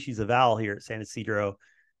subspecies of owl here at San Isidro,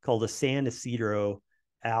 called a San Isidro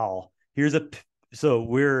owl. So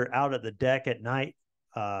we're out at the deck at night,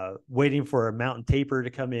 waiting for a mountain tapir to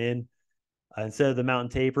come in. Instead of the mountain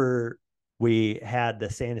tapir, we had the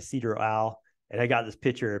San Isidro owl, and I got this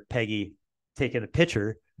picture of Peggy taking a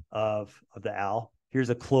picture of the owl. Here's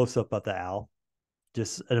a close-up of the owl.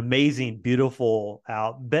 Just an amazing, beautiful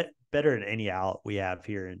owl. Better than any owl we have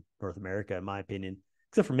here in North America, in my opinion,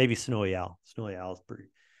 except for maybe snowy owl. Snowy owl is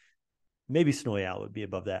maybe snowy owl would be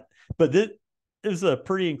above that. But this is a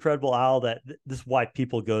pretty incredible owl. This is why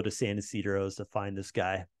people go to San Isidro, is to find this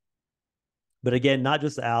guy. But again, not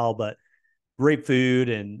just the owl, but great food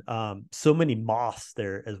and so many moths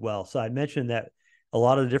there as well. So I mentioned that a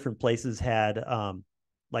lot of the different places had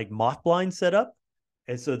like moth blinds set up.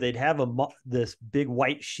 And so they'd have this big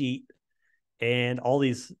white sheet, and all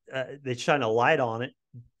these, they'd shine a light on it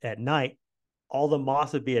at night. All the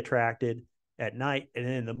moths would be attracted at night. And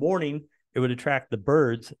then in the morning, it would attract the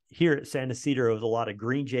birds. Here at San Isidro, was a lot of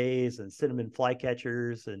green jays and cinnamon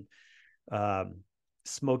flycatchers and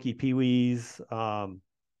smoky peewees.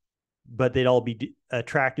 But they'd all be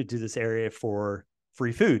attracted to this area for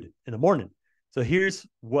free food in the morning. So here's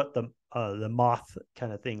what the moth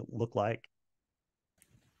kind of thing looked like.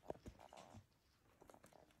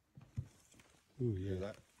 Ooh, yeah.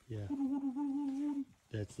 That? Yeah.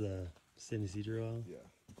 That's the San Isidro owl. Yeah.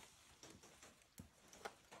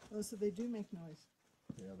 Oh, so they do make noise.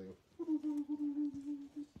 Yeah, they go.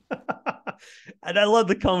 And I love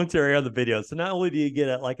the commentary on the video. So not only do you get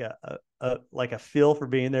a feel for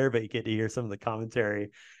being there, but you get to hear some of the commentary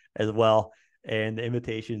as well, and the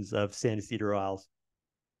imitations of San Isidro owls.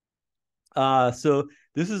 So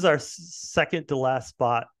this is our second to last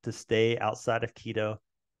spot to stay outside of Quito.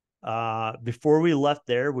 Before we left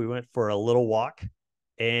there, we went for a little walk,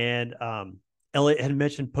 and Elliot had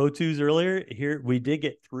mentioned potus earlier. Here we did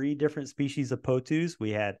get 3 different species of potus.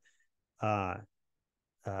 We had uh,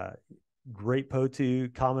 great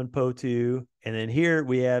potu, common potu, and then here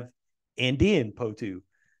we have Andean potu.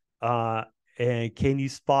 And can you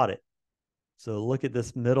spot it? So look at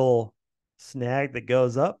this middle snag that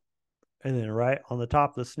goes up, and then right on the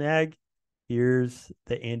top of the snag, here's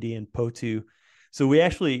the Andean potu. So we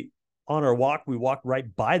actually, on our walk, we walked right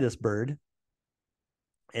by this bird.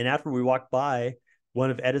 And after we walked by,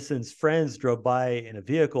 one of Edison's friends drove by in a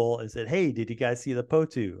vehicle and said, "Hey, did you guys see the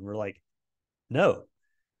potu?" And we're like, "No."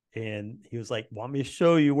 And he was like, "Want me to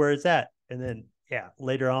show you where it's at?" And then, yeah,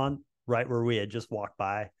 later on, right where we had just walked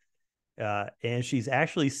by, and she's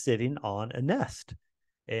actually sitting on a nest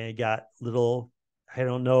and got little, I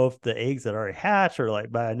don't know if the eggs that already hatched or like,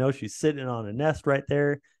 but I know she's sitting on a nest right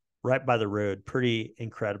there, right by the road. Pretty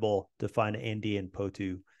incredible to find an Andean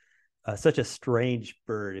potu. Such a strange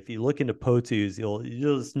bird. If you look into potus, you'll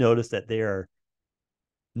just notice that they are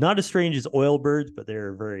not as strange as oil birds, but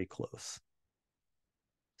they're very close.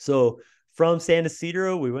 So from San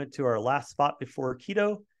Isidro, we went to our last spot before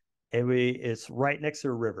Quito, and it's right next to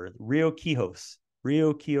a river, Rio Quijos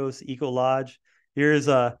Eco Lodge. Here's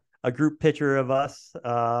a group picture of us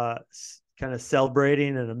kind of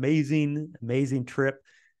celebrating an amazing trip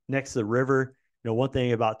next to the river. You know, one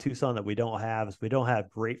thing about Tucson that we don't have is we don't have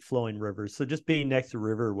great flowing rivers. So just being next to the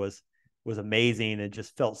river was amazing. It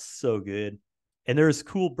just felt so good. And there's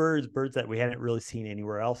cool birds that we hadn't really seen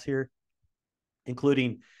anywhere else here,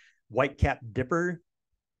 including white-capped dipper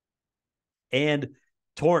and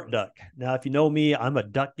torrent duck. Now, if you know me, I'm a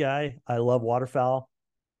duck guy. I love waterfowl.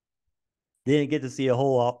 Didn't get to see a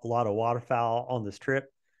whole lot of waterfowl on this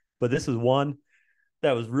trip, but this is one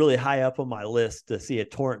that was really high up on my list to see a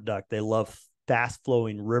torrent duck. They love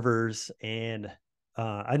fast-flowing rivers, and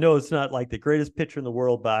I know it's not like the greatest picture in the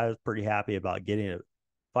world, but I was pretty happy about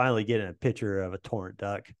finally getting a picture of a torrent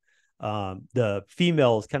duck. The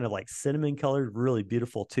female is kind of like cinnamon colored, really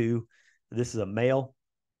beautiful too. This is a male.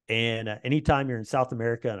 And anytime you're in South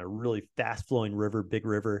America on a really fast flowing river, big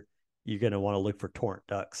river, you're going to want to look for torrent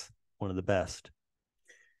ducks, one of the best.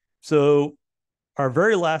 So our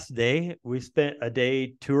very last day, we spent a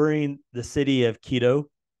day touring the city of Quito.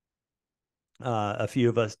 A few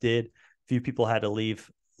of us did. A few people had to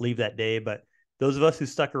leave that day, but those of us who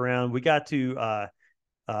stuck around, we got to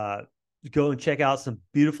go and check out some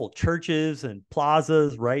beautiful churches and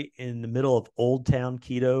plazas right in the middle of old downtown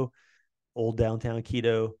Quito.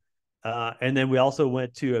 And then we also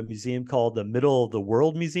went to a museum called the Middle of the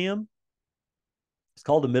World Museum. It's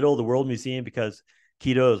called the Middle of the World Museum because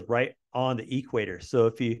Quito is right on the equator. So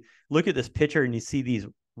if you look at this picture and you see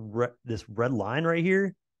this red line right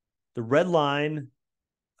here, the red line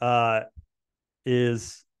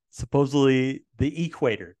is supposedly the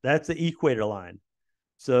equator. That's the equator line.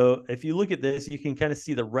 So if you look at this, you can kind of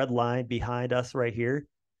see the red line behind us right here.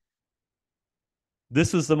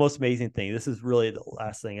 This was the most amazing thing. This is really the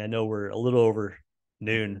last thing. I know we're a little over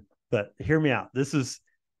noon, but hear me out. This is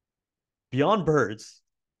beyond birds.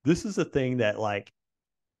 This is a thing that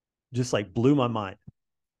just blew my mind.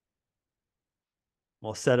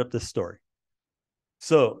 I'll set up this story.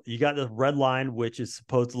 So you got this red line, which is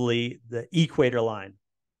supposedly the equator line.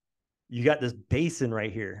 You got this basin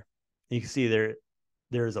right here. You can see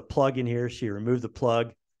there's a plug in here. She removed the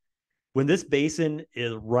plug. When this basin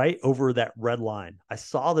is right over that red line, I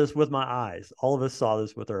saw this with my eyes. All of us saw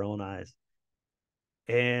this with our own eyes.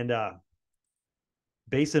 And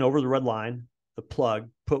basin over the red line, the plug,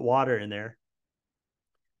 put water in there,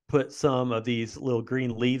 put some of these little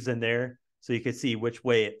green leaves in there so you can see which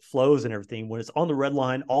way it flows and everything. When it's on the red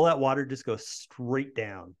line, all that water just goes straight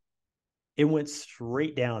down. It went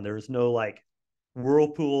straight down. There was no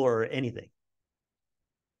whirlpool or anything.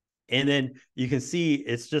 And then you can see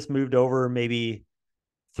it's just moved over maybe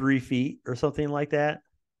 3 feet or something like that.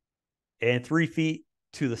 And 3 feet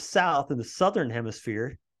to the south in the southern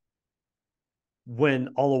hemisphere, when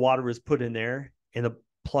all the water was put in there and the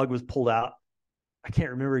plug was pulled out, I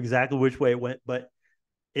can't remember exactly which way it went, but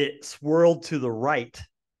it swirled to the right.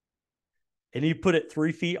 And you put it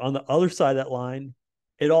 3 feet on the other side of that line,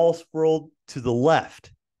 it all swirled to the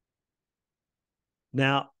left.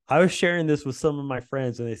 Now, I was sharing this with some of my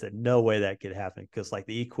friends and they said, no way that could happen because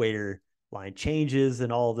the equator line changes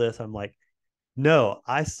and all of this. I'm like, no,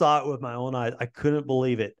 I saw it with my own eyes. I couldn't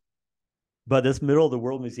believe it. But this Middle of the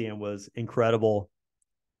World Museum was incredible.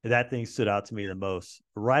 That thing stood out to me the most,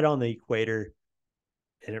 right on the equator.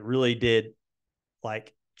 And it really did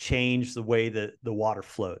changed the way that the water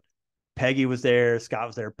flowed. Peggy was there, Scott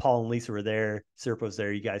was there, Paul and Lisa were there, Serpa was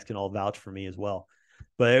there. You guys can all vouch for me as well.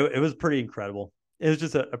 But it was pretty incredible. It was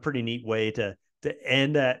just a pretty neat way to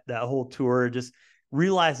end that whole tour, just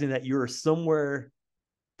realizing that you're somewhere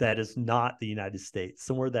that is not the United States,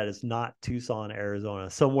 somewhere that is not Tucson, Arizona,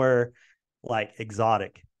 somewhere like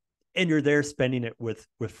exotic. And you're there spending it with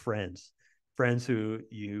friends who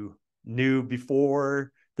you knew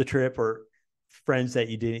before the trip, or friends that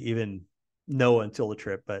you didn't even know until the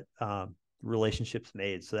trip, but relationships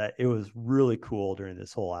made. So that it was really cool during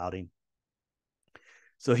this whole outing.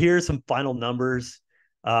 So here's some final numbers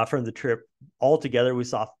from the trip. Altogether, we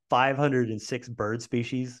saw 506 bird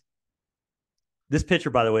species. This picture,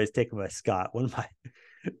 by the way, is taken by Scott. One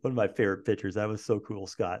of my favorite pictures. That was so cool,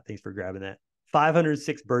 Scott. Thanks for grabbing that.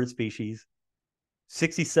 506 bird species,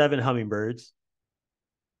 67 hummingbirds.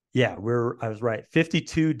 Yeah, I was right.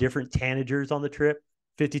 52 different tanagers on the trip,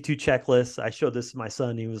 52 checklists. I showed this to my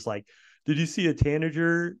son. He was like, "Did you see a new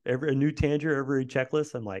tanager every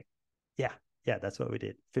checklist?" I'm like, yeah, that's what we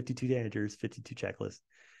did. 52 tanagers, 52 checklists.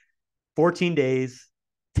 14 days,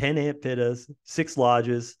 10 ant pittas, 6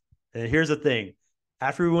 lodges. And here's the thing.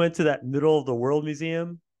 After we went to that middle of the world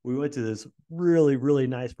museum, we went to this really, really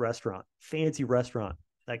nice restaurant, fancy restaurant.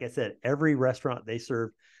 Like I said, every restaurant, they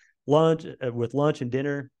serve lunch and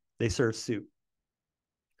dinner, they serve soup.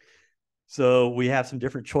 So we have some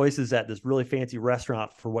different choices at this really fancy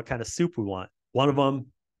restaurant for what kind of soup we want. One of them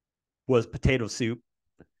was potato soup.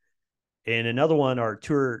 And another one, our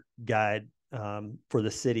tour guide for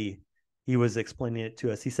the city, he was explaining it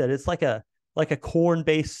to us. He said it's like a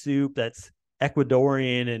corn-based soup that's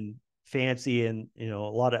Ecuadorian and fancy, and a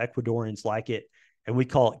lot of Ecuadorians like it, and we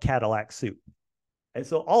call it Cadillac soup. And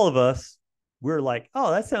so all of us, we're like,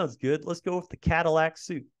 "Oh, that sounds good. Let's go with the Cadillac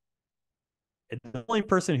soup." And the only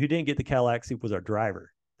person who didn't get the Cadillac soup was our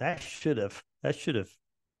driver. That should have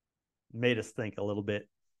made us think a little bit.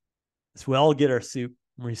 So we all get our soup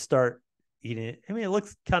and we start eating it. I mean, it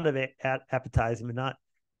looks kind of appetizing, but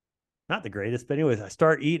not the greatest. But anyways, I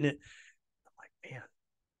start eating it. I'm like, man,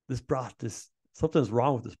 this broth, something's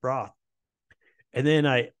wrong with this broth. And then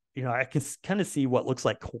I can kind of see what looks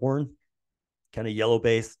like corn, kind of yellow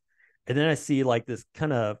base. And then I see like this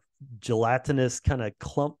kind of gelatinous kind of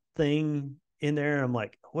clump thing in there. And I'm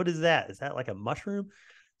like, what is that? Is that like a mushroom?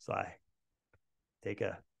 So I take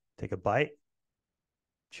a bite,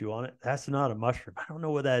 chew on it. That's not a mushroom. I don't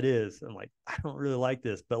know what that is. I'm like, I don't really like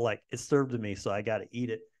this, but like it's served to me, so I got to eat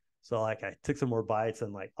it. So like I took some more bites,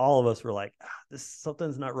 and like all of us were like,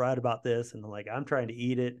 something's not right about this. And like I'm trying to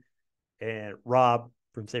eat it. And Rob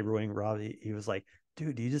from Sabrewing, he was like,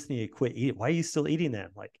 "Dude, you just need to quit eating. Why are you still eating that?"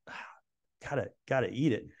 I'm like, gotta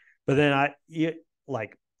eat it. But then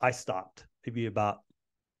I stopped maybe about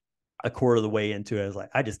a quarter of the way into it. I was like,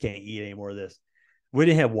 I just can't eat any more of this. We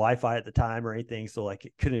didn't have Wi-Fi at the time or anything, so like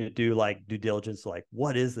it couldn't do like due diligence. So like,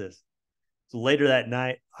 what is this? So later that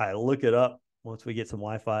night, I look it up once we get some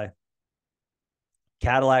Wi-Fi.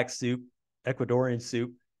 Cadillac soup, Ecuadorian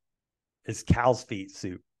soup, is cow's feet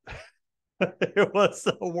soup. It was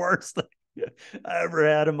the worst thing I ever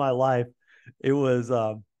had in my life. It was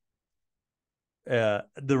the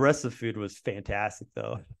rest of the food was fantastic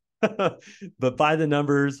though. But by the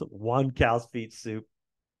numbers, 1 cow's feet soup.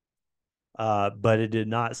 But it did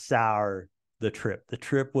not sour the trip. The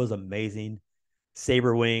trip was amazing.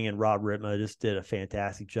 Sabrewing and Rob Ritma just did a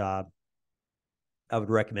fantastic job. I would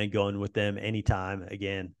recommend going with them anytime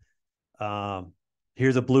again.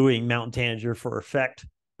 Here's a blue-winged mountain tanager for effect.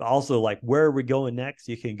 But also, like, where are we going next?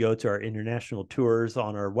 You can go to our international tours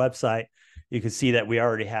on our website. You can see that we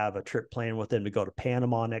already have a trip planned with them to go to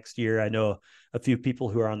Panama next year. I know a few people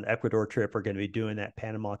who are on the Ecuador trip are going to be doing that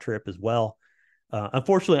Panama trip as well.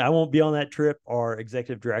 Unfortunately, I won't be on that trip. Our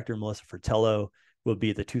executive director, Melissa Fratello, will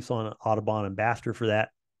be the Tucson Audubon ambassador for that.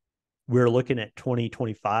 We're looking at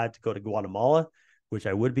 2025 to go to Guatemala, which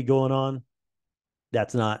I would be going on.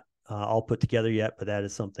 That's not all put together yet, but that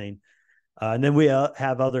is something. And then we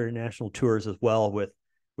have other national tours as well with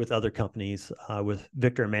other companies, with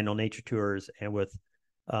Victor Emmanuel Nature Tours and with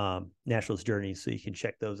Nationalist Journeys. So you can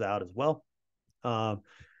check those out as well.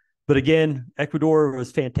 But again, Ecuador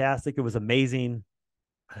was fantastic. It was amazing.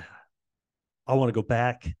 I want to go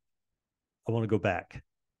back.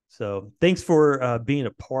 So thanks for being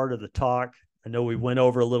a part of the talk. I know we went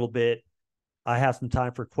over a little bit. I have some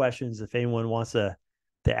time for questions if anyone wants to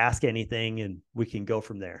ask anything, and we can go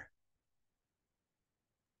from there.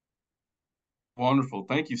 Wonderful.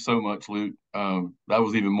 Thank you so much, Luke. That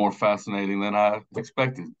was even more fascinating than I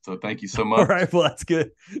expected. So thank you so All much. right, well, that's good.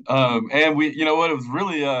 And we, you know what, it was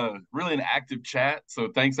really an active chat. So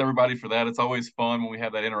thanks everybody for that. It's always fun when we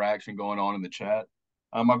have that interaction going on in the chat.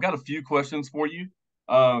 I've got a few questions for you.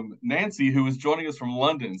 Nancy, who is joining us from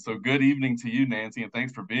London. So good evening to you, Nancy, and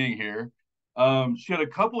thanks for being here. She had a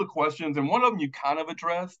couple of questions, and one of them you kind of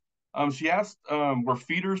addressed. She asked, were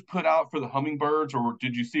feeders put out for the hummingbirds, or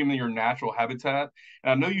did you see them in your natural habitat?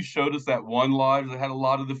 And I know you showed us that one lodge that had a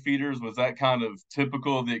lot of the feeders. Was that kind of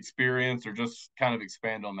typical of the experience, or just kind of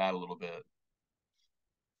expand on that a little bit?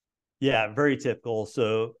 Yeah, very typical.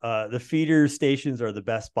 So the feeder stations are the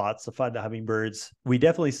best spots to find the hummingbirds. We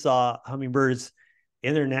definitely saw hummingbirds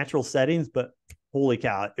in their natural settings, but holy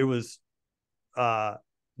cow, it was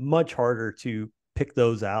much harder to pick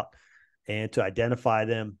those out and to identify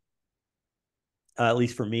them. At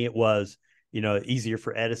least for me, it was, easier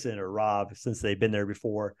for Edison or Rob since they've been there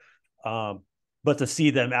before. But to see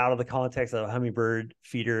them out of the context of a hummingbird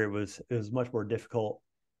feeder, it was much more difficult.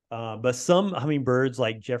 But some hummingbirds,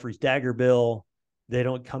 like Jeffrey's daggerbill, they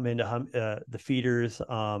don't come into the feeders.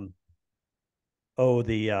 There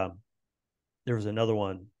was another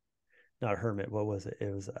one, not a hermit. What was it?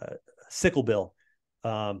 It was a sicklebill.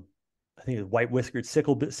 I think it was white-whiskered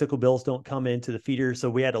sicklebills don't come into the feeder, so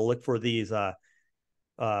we had to look for these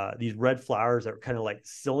red flowers that were kind of like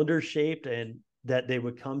cylinder shaped, and that they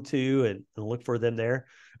would come to and look for them there.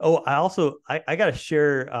 Oh, I got to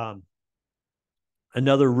share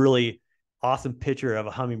another really awesome picture of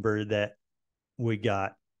a hummingbird that we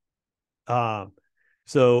got.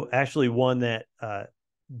 So actually one that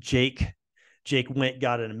Jake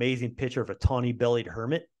got an amazing picture of a tawny bellied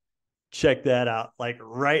hermit. Check that out. Like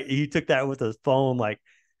he took that with his phone, like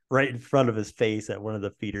right in front of his face at one of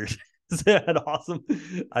the feeders. Is that awesome?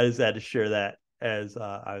 I just had to share that as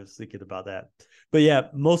I was thinking about that. But yeah,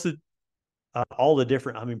 most of all the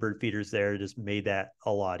different hummingbird feeders there just made that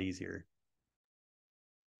a lot easier.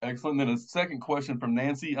 Excellent. Then a second question from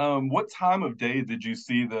Nancy. What time of day did you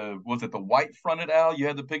see was it the white-fronted owl? You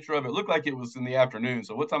had the picture of it. It looked like it was in the afternoon.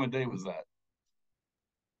 So what time of day was that?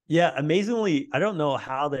 Yeah, amazingly, I don't know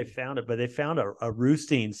how they found it, but they found a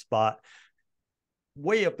roosting spot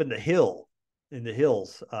way up in the hills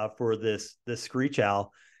for this screech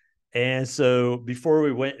owl. And so before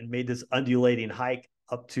we went and made this undulating hike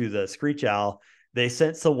up to the screech owl, they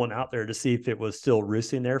sent someone out there to see if it was still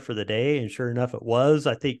roosting there for the day. And sure enough, it was.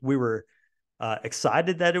 I think we were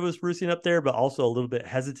excited that it was roosting up there, but also a little bit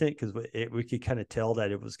hesitant because we could kind of tell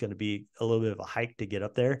that it was going to be a little bit of a hike to get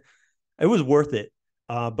up there. It was worth it.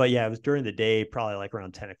 But yeah, it was during the day, probably like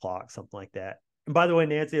around 10 o'clock, something like that. And by the way,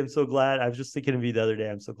 Nancy, I'm so glad. I was just thinking of you the other day.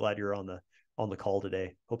 I'm so glad you're on the call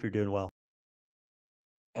today. Hope you're doing well.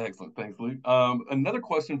 Excellent. Thanks, Luke. Another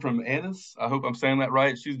question from Annis. I hope I'm saying that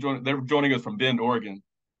right. They're joining us from Bend, Oregon.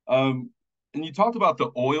 And you talked about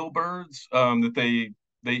the oil birds, that they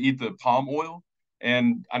eat the palm oil.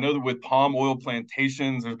 And I know that with palm oil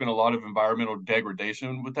plantations, there's been a lot of environmental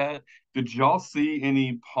degradation with that. Did y'all see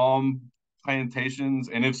any palm plantations?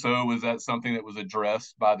 And if so, was that something that was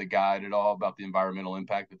addressed by the guide at all about the environmental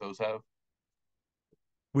impact that those have?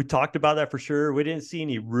 We talked about that for sure. We didn't see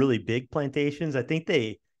any really big plantations. I think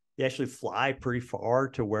they actually fly pretty far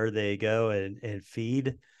to where they go and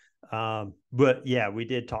feed. But yeah, we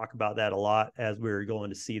did talk about that a lot as we were going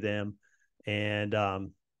to see them. And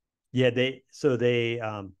yeah, they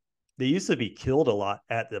used to be killed a lot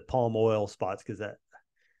at the palm oil spots because that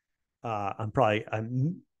I'm probably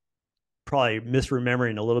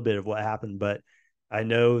misremembering a little bit of what happened, but I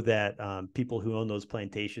know that people who own those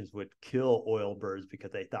plantations would kill oil birds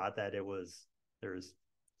because they thought that there's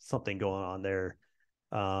something going on there.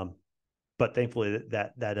 But thankfully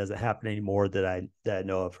that doesn't happen anymore that I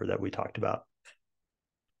know of or that we talked about.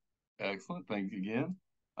 Excellent. Thank you again.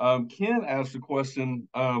 Ken asked a question.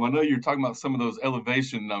 I know you're talking about some of those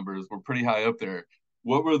elevation numbers were pretty high up there.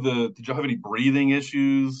 Did you have any breathing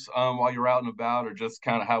issues while you're out and about, or just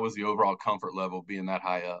kind of how was the overall comfort level being that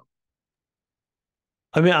high up?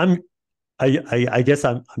 I mean, I guess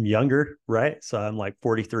I'm younger, right? So I'm like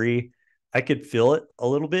 43. I could feel it a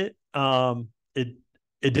little bit. It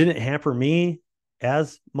didn't hamper me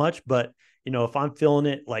as much, but if I'm feeling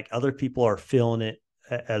it, like other people are feeling it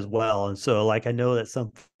as well. And so like I know that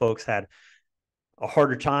some folks had a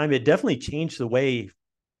harder time. It definitely changed the way,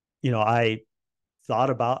 I thought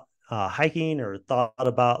about hiking or thought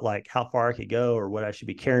about like how far I could go or what I should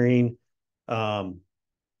be carrying.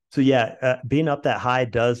 So yeah, being up that high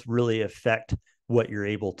does really affect what you're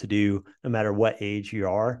able to do, no matter what age you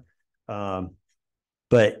are.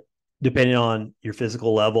 But depending on your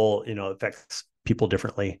physical level, it affects people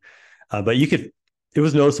differently. But it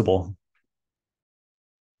was noticeable.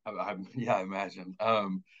 Yeah, I imagine.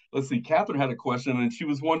 Let's see. Catherine had a question, and she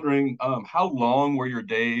was wondering, how long were your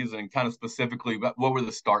days, and kind of specifically, what were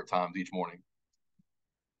the start times each morning?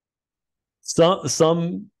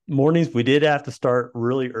 Some mornings we did have to start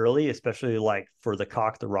really early, especially like for the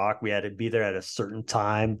Cock-of-the-rock. We had to be there at a certain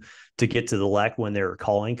time to get to the lek when they were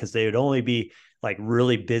calling, because they would only be like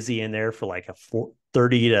really busy in there for like a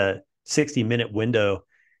 30 to 60-minute window.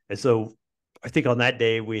 And so I think on that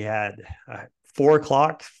day we had 4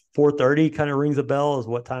 o'clock, 4:30 kind of rings a bell is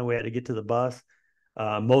what time we had to get to the bus.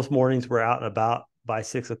 Most mornings we're out and about by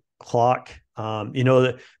 6 o'clock. Being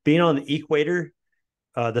on the equator,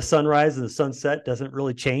 the sunrise and the sunset doesn't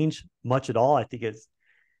really change much at all. I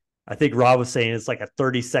think Rob was saying it's like a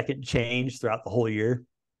 30-second change throughout the whole year.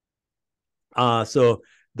 So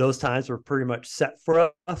those times were pretty much set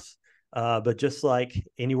for us. But just like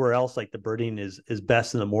anywhere else, like the birding is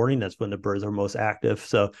best in the morning. That's when the birds are most active.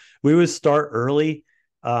 So we would start early,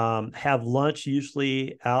 have lunch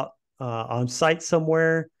usually out on site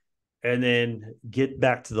somewhere, and then get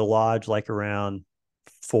back to the lodge like around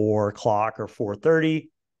 4 o'clock or 4:30.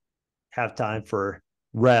 Have time for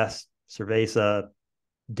rest, cerveza,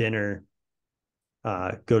 dinner,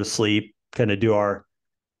 go to sleep, kind of do our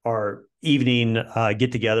evening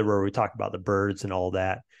get together where we talk about the birds and all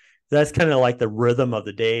that. That's kind of like the rhythm of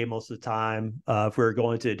the day most of the time. If we were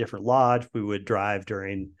going to a different lodge, we would drive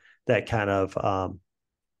during that kind of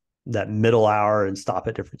that middle hour and stop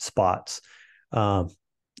at different spots. Yeah,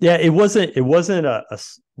 it wasn't a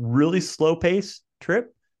really slow pace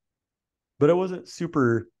trip, but it wasn't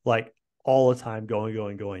super like all the time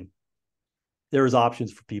going. There was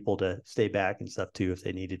options for people to stay back and stuff too if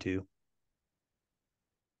they needed to.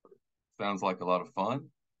 Sounds like a lot of fun.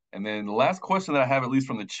 And then the last question that I have, at least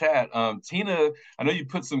from the chat, Tina, I know you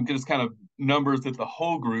put some just kind of numbers that the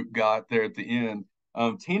whole group got there at the end.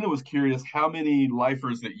 Tina was curious how many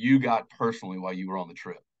lifers that you got personally while you were on the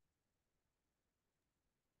trip.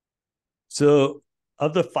 So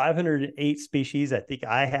of the 508 species, I think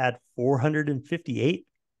I had 458.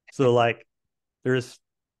 So like there's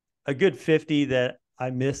a good 50 that I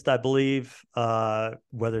missed, I believe,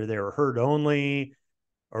 whether they were herd only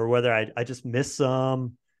or whether I just missed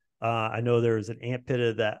some. I know there was an ant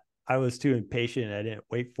pitta that I was too impatient and I didn't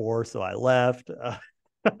wait for, so I left.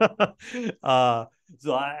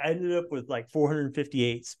 So I ended up with like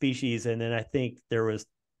 458 species, and then I think it was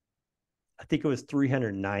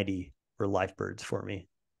 390 for life birds for me.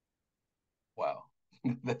 Wow,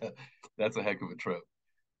 that's a heck of a trip.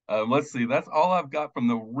 Let's see, that's all I've got from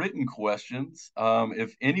the written questions.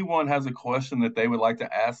 If anyone has a question that they would like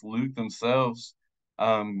to ask Luke themselves,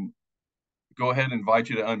 go ahead and invite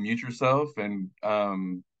you to unmute yourself and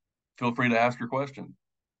feel free to ask your question.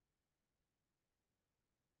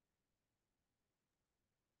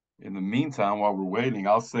 In the meantime, while we're waiting,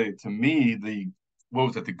 I'll say, to me, the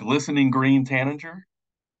glistening green tanager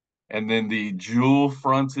and then the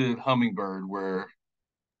jewel-fronted hummingbird were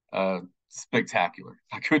spectacular.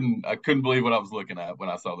 I couldn't believe what I was looking at when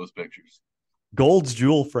I saw those pictures. Gold's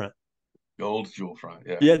jewel front. Gold's jewel front,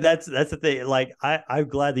 yeah. Yeah, that's the thing. Like I'm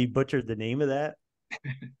glad he butchered the name of that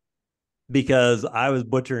because I was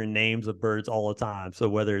butchering names of birds all the time. So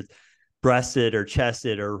whether it's breasted or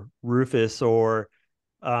chested or rufous or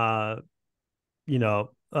all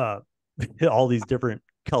these different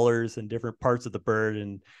colors and different parts of the bird,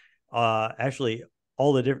 and actually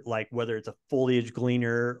all the different, like whether it's a foliage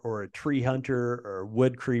gleaner or a tree hunter or a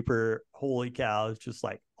wood creeper, holy cow, it's just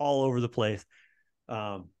like all over the place.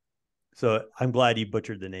 So I'm glad you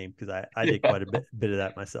butchered the name because I did quite a bit of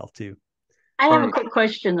that myself too. I have a quick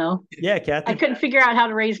question though. Yeah, Kathy. I couldn't figure out how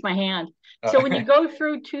to raise my hand. So when you go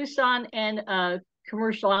through Tucson and a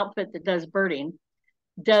commercial outfit that does birding,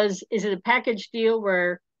 is it a package deal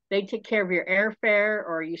where they take care of your airfare,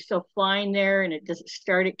 or are you still flying there and it doesn't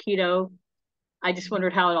start at Quito? I just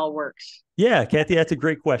wondered how it all works. Yeah, Kathy, that's a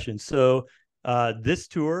great question. So this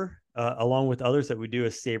tour, along with others that we do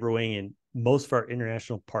as Sabrewing and most of our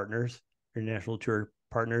international tour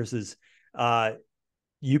partners, is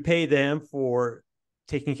you pay them for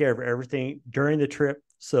taking care of everything during the trip.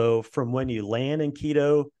 So from when you land in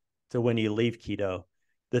Quito to when you leave Quito,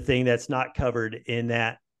 the thing that's not covered in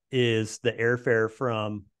that is the airfare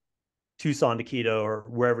from Tucson to Quito or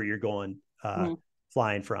wherever you're going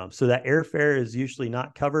flying from. So that airfare is usually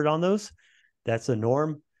not covered on those. That's a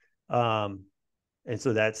norm. And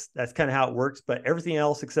so that's kind of how it works. But everything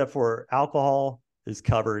else except for alcohol is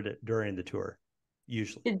covered during the tour,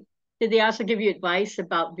 usually. Did they also give you advice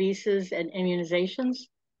about visas and immunizations?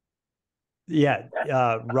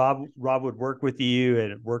 yeah, Rob would work with you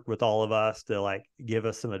and work with all of us to like give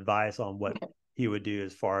us some advice on what he would do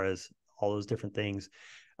as far as all those different things.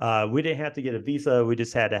 We didn't have to get a visa. We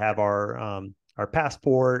just had to have our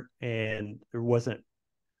passport, and there wasn't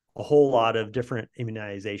a whole lot of different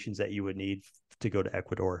immunizations that you would need to go to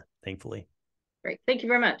Ecuador, thankfully. Great. Thank you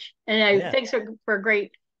very much. And thanks for a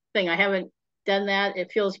great thing. I haven't done that.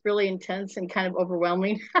 It feels really intense and kind of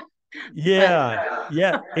overwhelming. Yeah.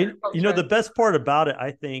 And, the best part about it,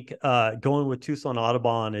 I think, going with Tucson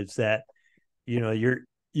Audubon is that,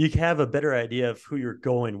 you have a better idea of who you're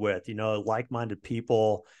going with, like-minded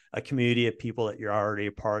people, a community of people that you're already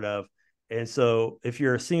a part of. And so if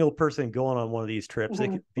you're a single person going on one of these trips, it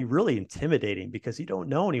can be really intimidating because you don't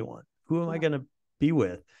know anyone. Who am I going to be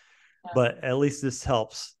with? But at least this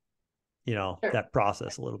helps, that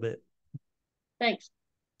process a little bit. Thanks.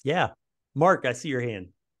 Yeah. Mark, I see your hand.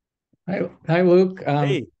 Hi, Luke.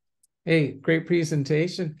 Hey. Hey, great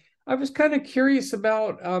presentation. I was kind of curious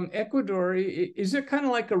about Ecuador. Is it kind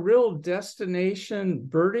of like a real destination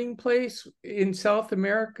birding place in South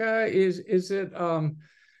America? Is it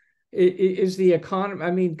is the economy,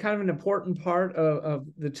 I mean, kind of an important part of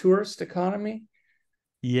the tourist economy?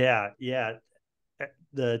 Yeah.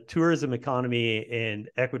 The tourism economy in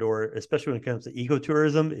Ecuador, especially when it comes to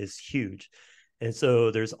ecotourism, is huge. And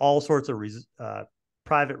so there's all sorts of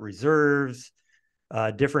private reserves,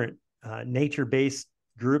 different nature-based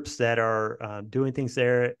groups that are doing things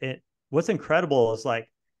there. And what's incredible is like,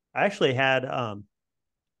 I actually had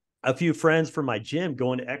a few friends from my gym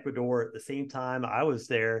going to Ecuador at the same time I was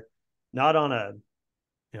there, not on a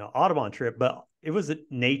Audubon trip, but it was a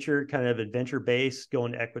nature kind of adventure base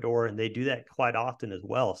going to Ecuador, and they do that quite often as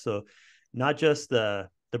well. So not just the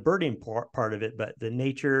birding part of it, but the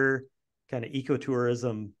nature kind of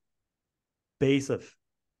ecotourism base of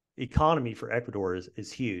economy for Ecuador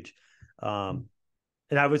is huge.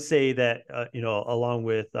 And I would say that, along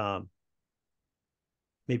with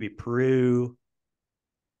maybe Peru,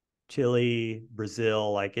 Chile,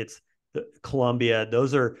 Brazil, like Colombia,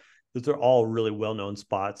 those are all really well-known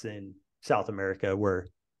spots in South America where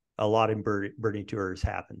a lot of birding tours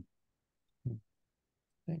happen.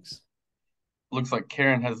 Thanks. Looks like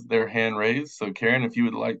Karen has their hand raised. So Karen, if you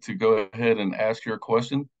would like to go ahead and ask your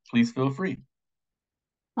question, please feel free.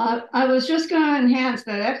 I was just going to enhance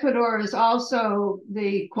that Ecuador is also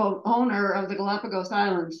the quote owner of the Galapagos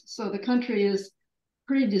Islands. So the country is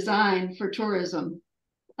pretty designed for tourism.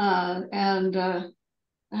 And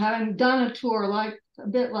having done a tour a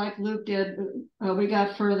bit like Luke did, we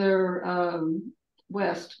got further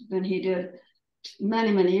west than he did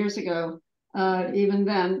many, many years ago. Even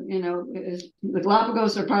then, the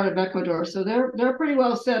Galapagos are part of Ecuador, so they're pretty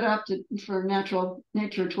well set up for natural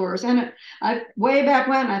nature tours. And way back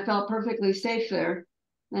when, I felt perfectly safe there,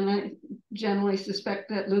 and I generally suspect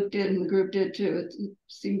that Luke did and the group did too. It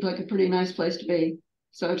seemed like a pretty nice place to be.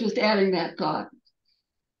 So just adding that thought.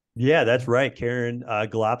 Yeah, that's right, Karen.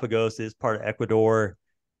 Galapagos is part of Ecuador.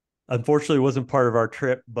 Unfortunately, it wasn't part of our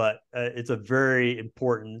trip, but it's a very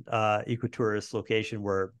important ecotourist location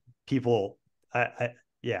where people, a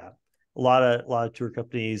lot of tour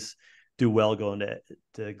companies do well going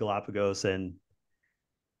to Galapagos. And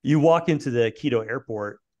you walk into the Quito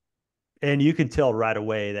airport and you can tell right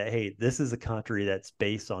away that, hey, this is a country that's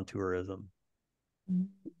based on tourism.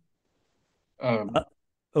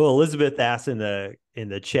 Elizabeth asked in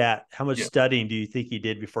the chat, how much studying do you think you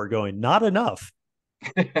did before going? Not enough.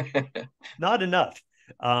 Not enough.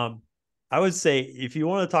 I would say if you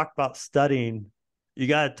want to talk about studying, you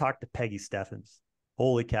got to talk to Peggy Steffens.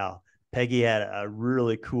 Holy cow. Peggy had a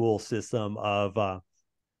really cool system of,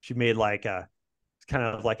 she made like kind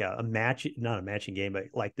of like a match, not a matching game, but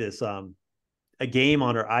like this, a game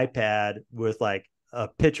on her iPad with like a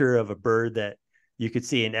picture of a bird that you could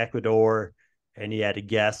see in Ecuador, and you had to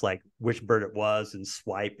guess like which bird it was and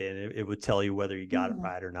swipe, and it would tell you whether you got it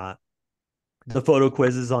right or not. The photo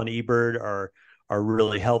quizzes on eBird are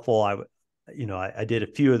really helpful. I did a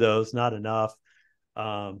few of those, not enough.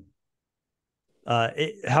 How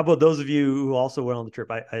about those of you who also went on the trip?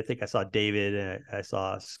 I think I saw David, and I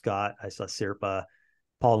saw Scott, I saw Sirpa,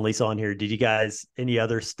 Paul and Lisa on here. Did you guys, any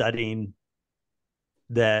other studying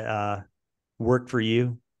that worked for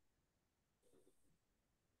you?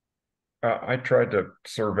 I tried to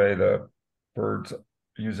survey the birds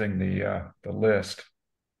using the list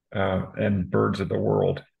and birds of the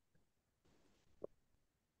world,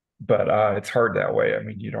 but it's hard that way. I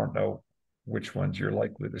mean, you don't know which ones you're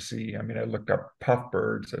likely to see. I mean, I looked up puff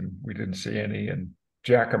birds and we didn't see any, and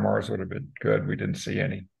jacamars would have been good. We didn't see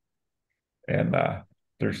any. And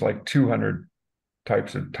there's like 200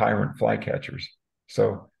 types of tyrant flycatchers.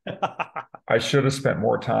 So I should have spent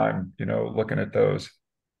more time, looking at those.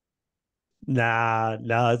 Nah,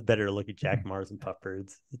 it's better to look at jacamars and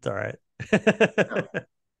puffbirds. It's all right.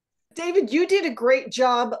 David, you did a great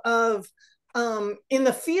job of in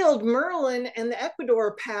the field. Merlin and the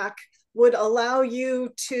Ecuador pack would allow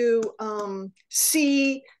you to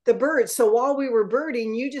see the birds. So while we were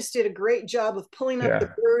birding, you just did a great job of pulling up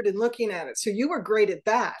the bird and looking at it. So you were great at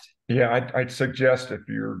that. Yeah, I'd suggest if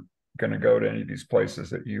you're going to go to any of these places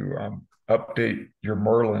that you update your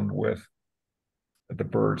Merlin with the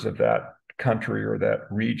birds of that country or that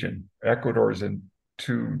region. Ecuador is in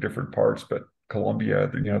 2 different parts, but Colombia,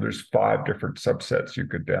 there's 5 different subsets you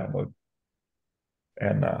could download.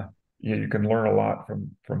 And you can learn a lot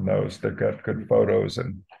from those. They've got good photos,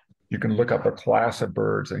 and you can look up a class of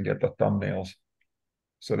birds and get the thumbnails.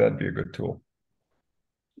 So that'd be a good tool.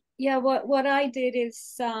 Yeah, what I did is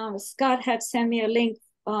Scott had sent me a link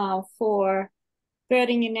for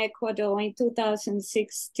birding in Ecuador in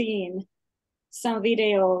 2016, some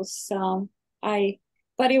videos.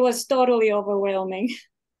 But it was totally overwhelming.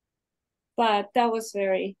 But that was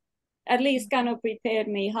at least kind of prepared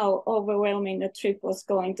me how overwhelming the trip was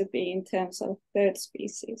going to be in terms of bird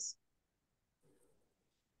species.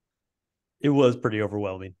 It was pretty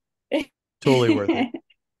overwhelming. Totally worth it.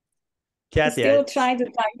 Kathy, still trying to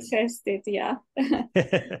digest it, yeah.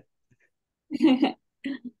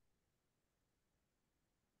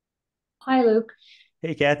 Hi, Luke.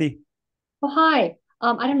 Hey, Kathy. Oh, hi.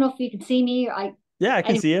 I don't know if you can see me. Yeah, I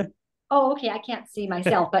can see you. Oh, okay. I can't see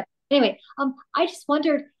myself, but anyway, I just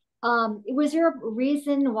wondered, was there a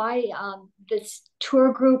reason why this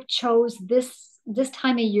tour group chose this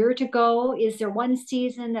time of year to go? Is there one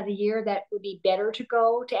season of the year that would be better to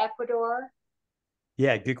go to Ecuador?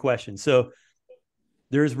 Yeah, good question. So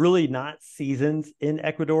there's really not seasons in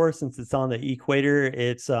Ecuador since it's on the equator.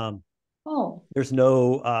 It's there's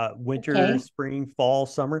no winter, spring, fall,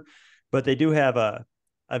 summer, but they do have a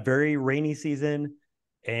very rainy season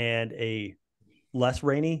and a less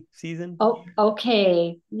rainy season. Oh,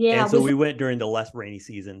 okay. Yeah. And so we went during the less rainy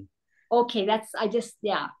season. Okay, I just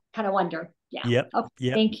kind of wonder. Yeah. Yep. Okay,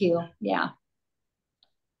 yep. Thank you. Yeah.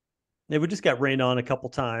 Yeah, we just got rained on a couple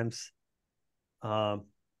times.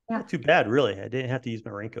 Not too bad, really. I didn't have to use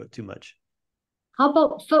my raincoat too much. How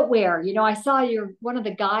about footwear? I saw one of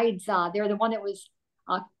the guides. They're the one that was,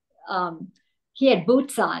 he had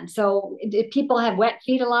boots on. So did people have wet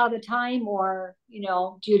feet a lot of the time, or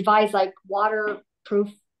do you advise like waterproof,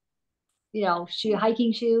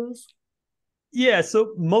 hiking shoes? Yeah.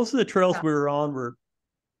 So most of the trails we were on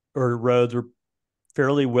or roads were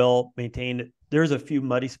fairly well maintained. There's a few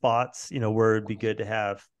muddy spots, where it'd be good to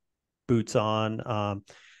have boots on.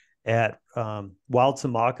 At Wild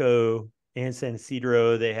Samaco and San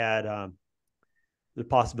Isidro, they had the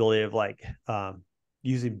possibility of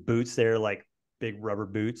using boots there, like big rubber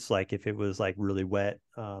boots, like if it was like really wet,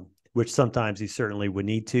 which sometimes you certainly would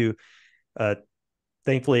need to.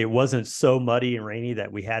 Thankfully, it wasn't so muddy and rainy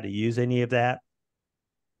that we had to use any of that.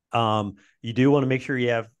 You do want to make sure you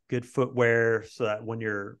have good footwear so that when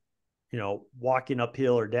you're, walking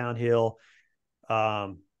uphill or downhill,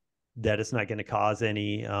 that it's not going to cause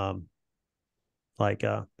any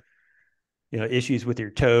issues with your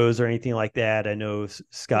toes or anything like that. I know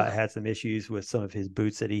Scott had some issues with some of his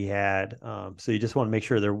boots that he had. So you just want to make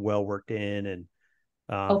sure they're well worked in and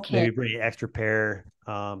maybe bring an extra pair.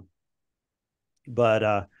 But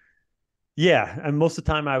and most of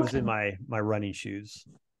the time I was in my running shoes.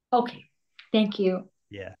 Okay. Thank you.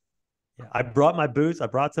 Yeah. I brought my boots. I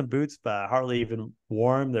brought some boots, but I hardly even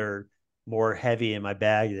wore them. They're more heavy in my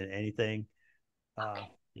bag than anything.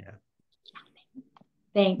 Yeah.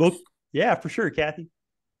 Thanks. Well, yeah, for sure, Kathy.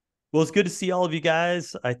 Well, it's good to see all of you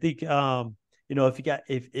guys. I think,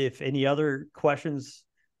 if any other questions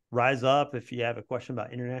rise up, if you have a question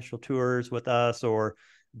about international tours with us or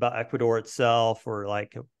about Ecuador itself or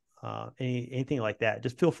like anything like that,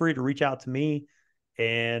 just feel free to reach out to me.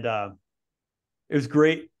 And it was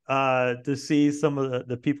great to see some of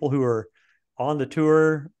the people who are on the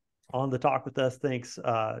tour, on the talk with us. Thanks,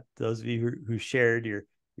 those of you who shared your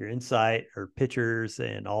insight or pictures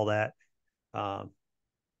and all that.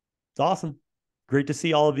 It's awesome. Great to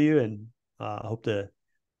see all of you, and hope to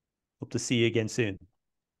see you again soon.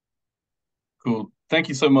 Cool. Thank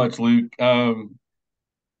you so much, Luke.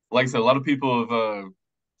 Like I said, a lot of people have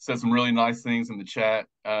said some really nice things in the chat.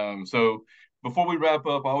 So before we wrap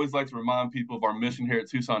up, I always like to remind people of our mission here at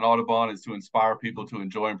Tucson Audubon is to inspire people to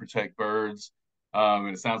enjoy and protect birds. And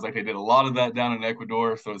it sounds like they did a lot of that down in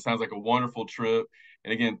Ecuador. So it sounds like a wonderful trip.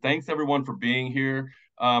 And again, thanks everyone for being here.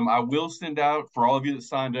 I will send out, for all of you that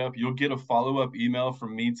signed up, you'll get a follow-up email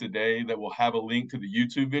from me today that will have a link to the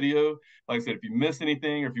YouTube video. Like I said, if you missed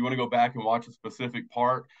anything or if you want to go back and watch a specific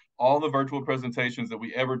part, all the virtual presentations that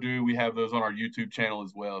we ever do, we have those on our YouTube channel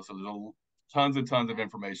as well. So there's tons and tons of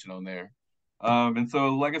information on there. And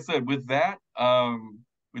so, like I said, with that,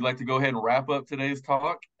 we'd like to go ahead and wrap up today's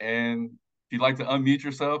talk. And if you'd like to unmute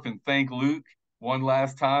yourself and thank Luke one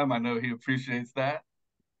last time, I know he appreciates that.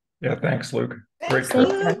 Yeah, thanks, Luke. Great Thank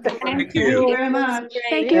trip. Thank you very much.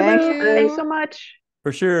 Thank you, Luke. Thanks so much.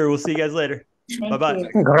 For sure. We'll see you guys later. Bye-bye.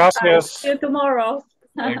 Gracias. See you tomorrow.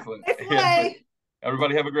 Excellent. Bye.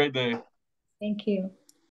 Everybody have a great day. Thank you.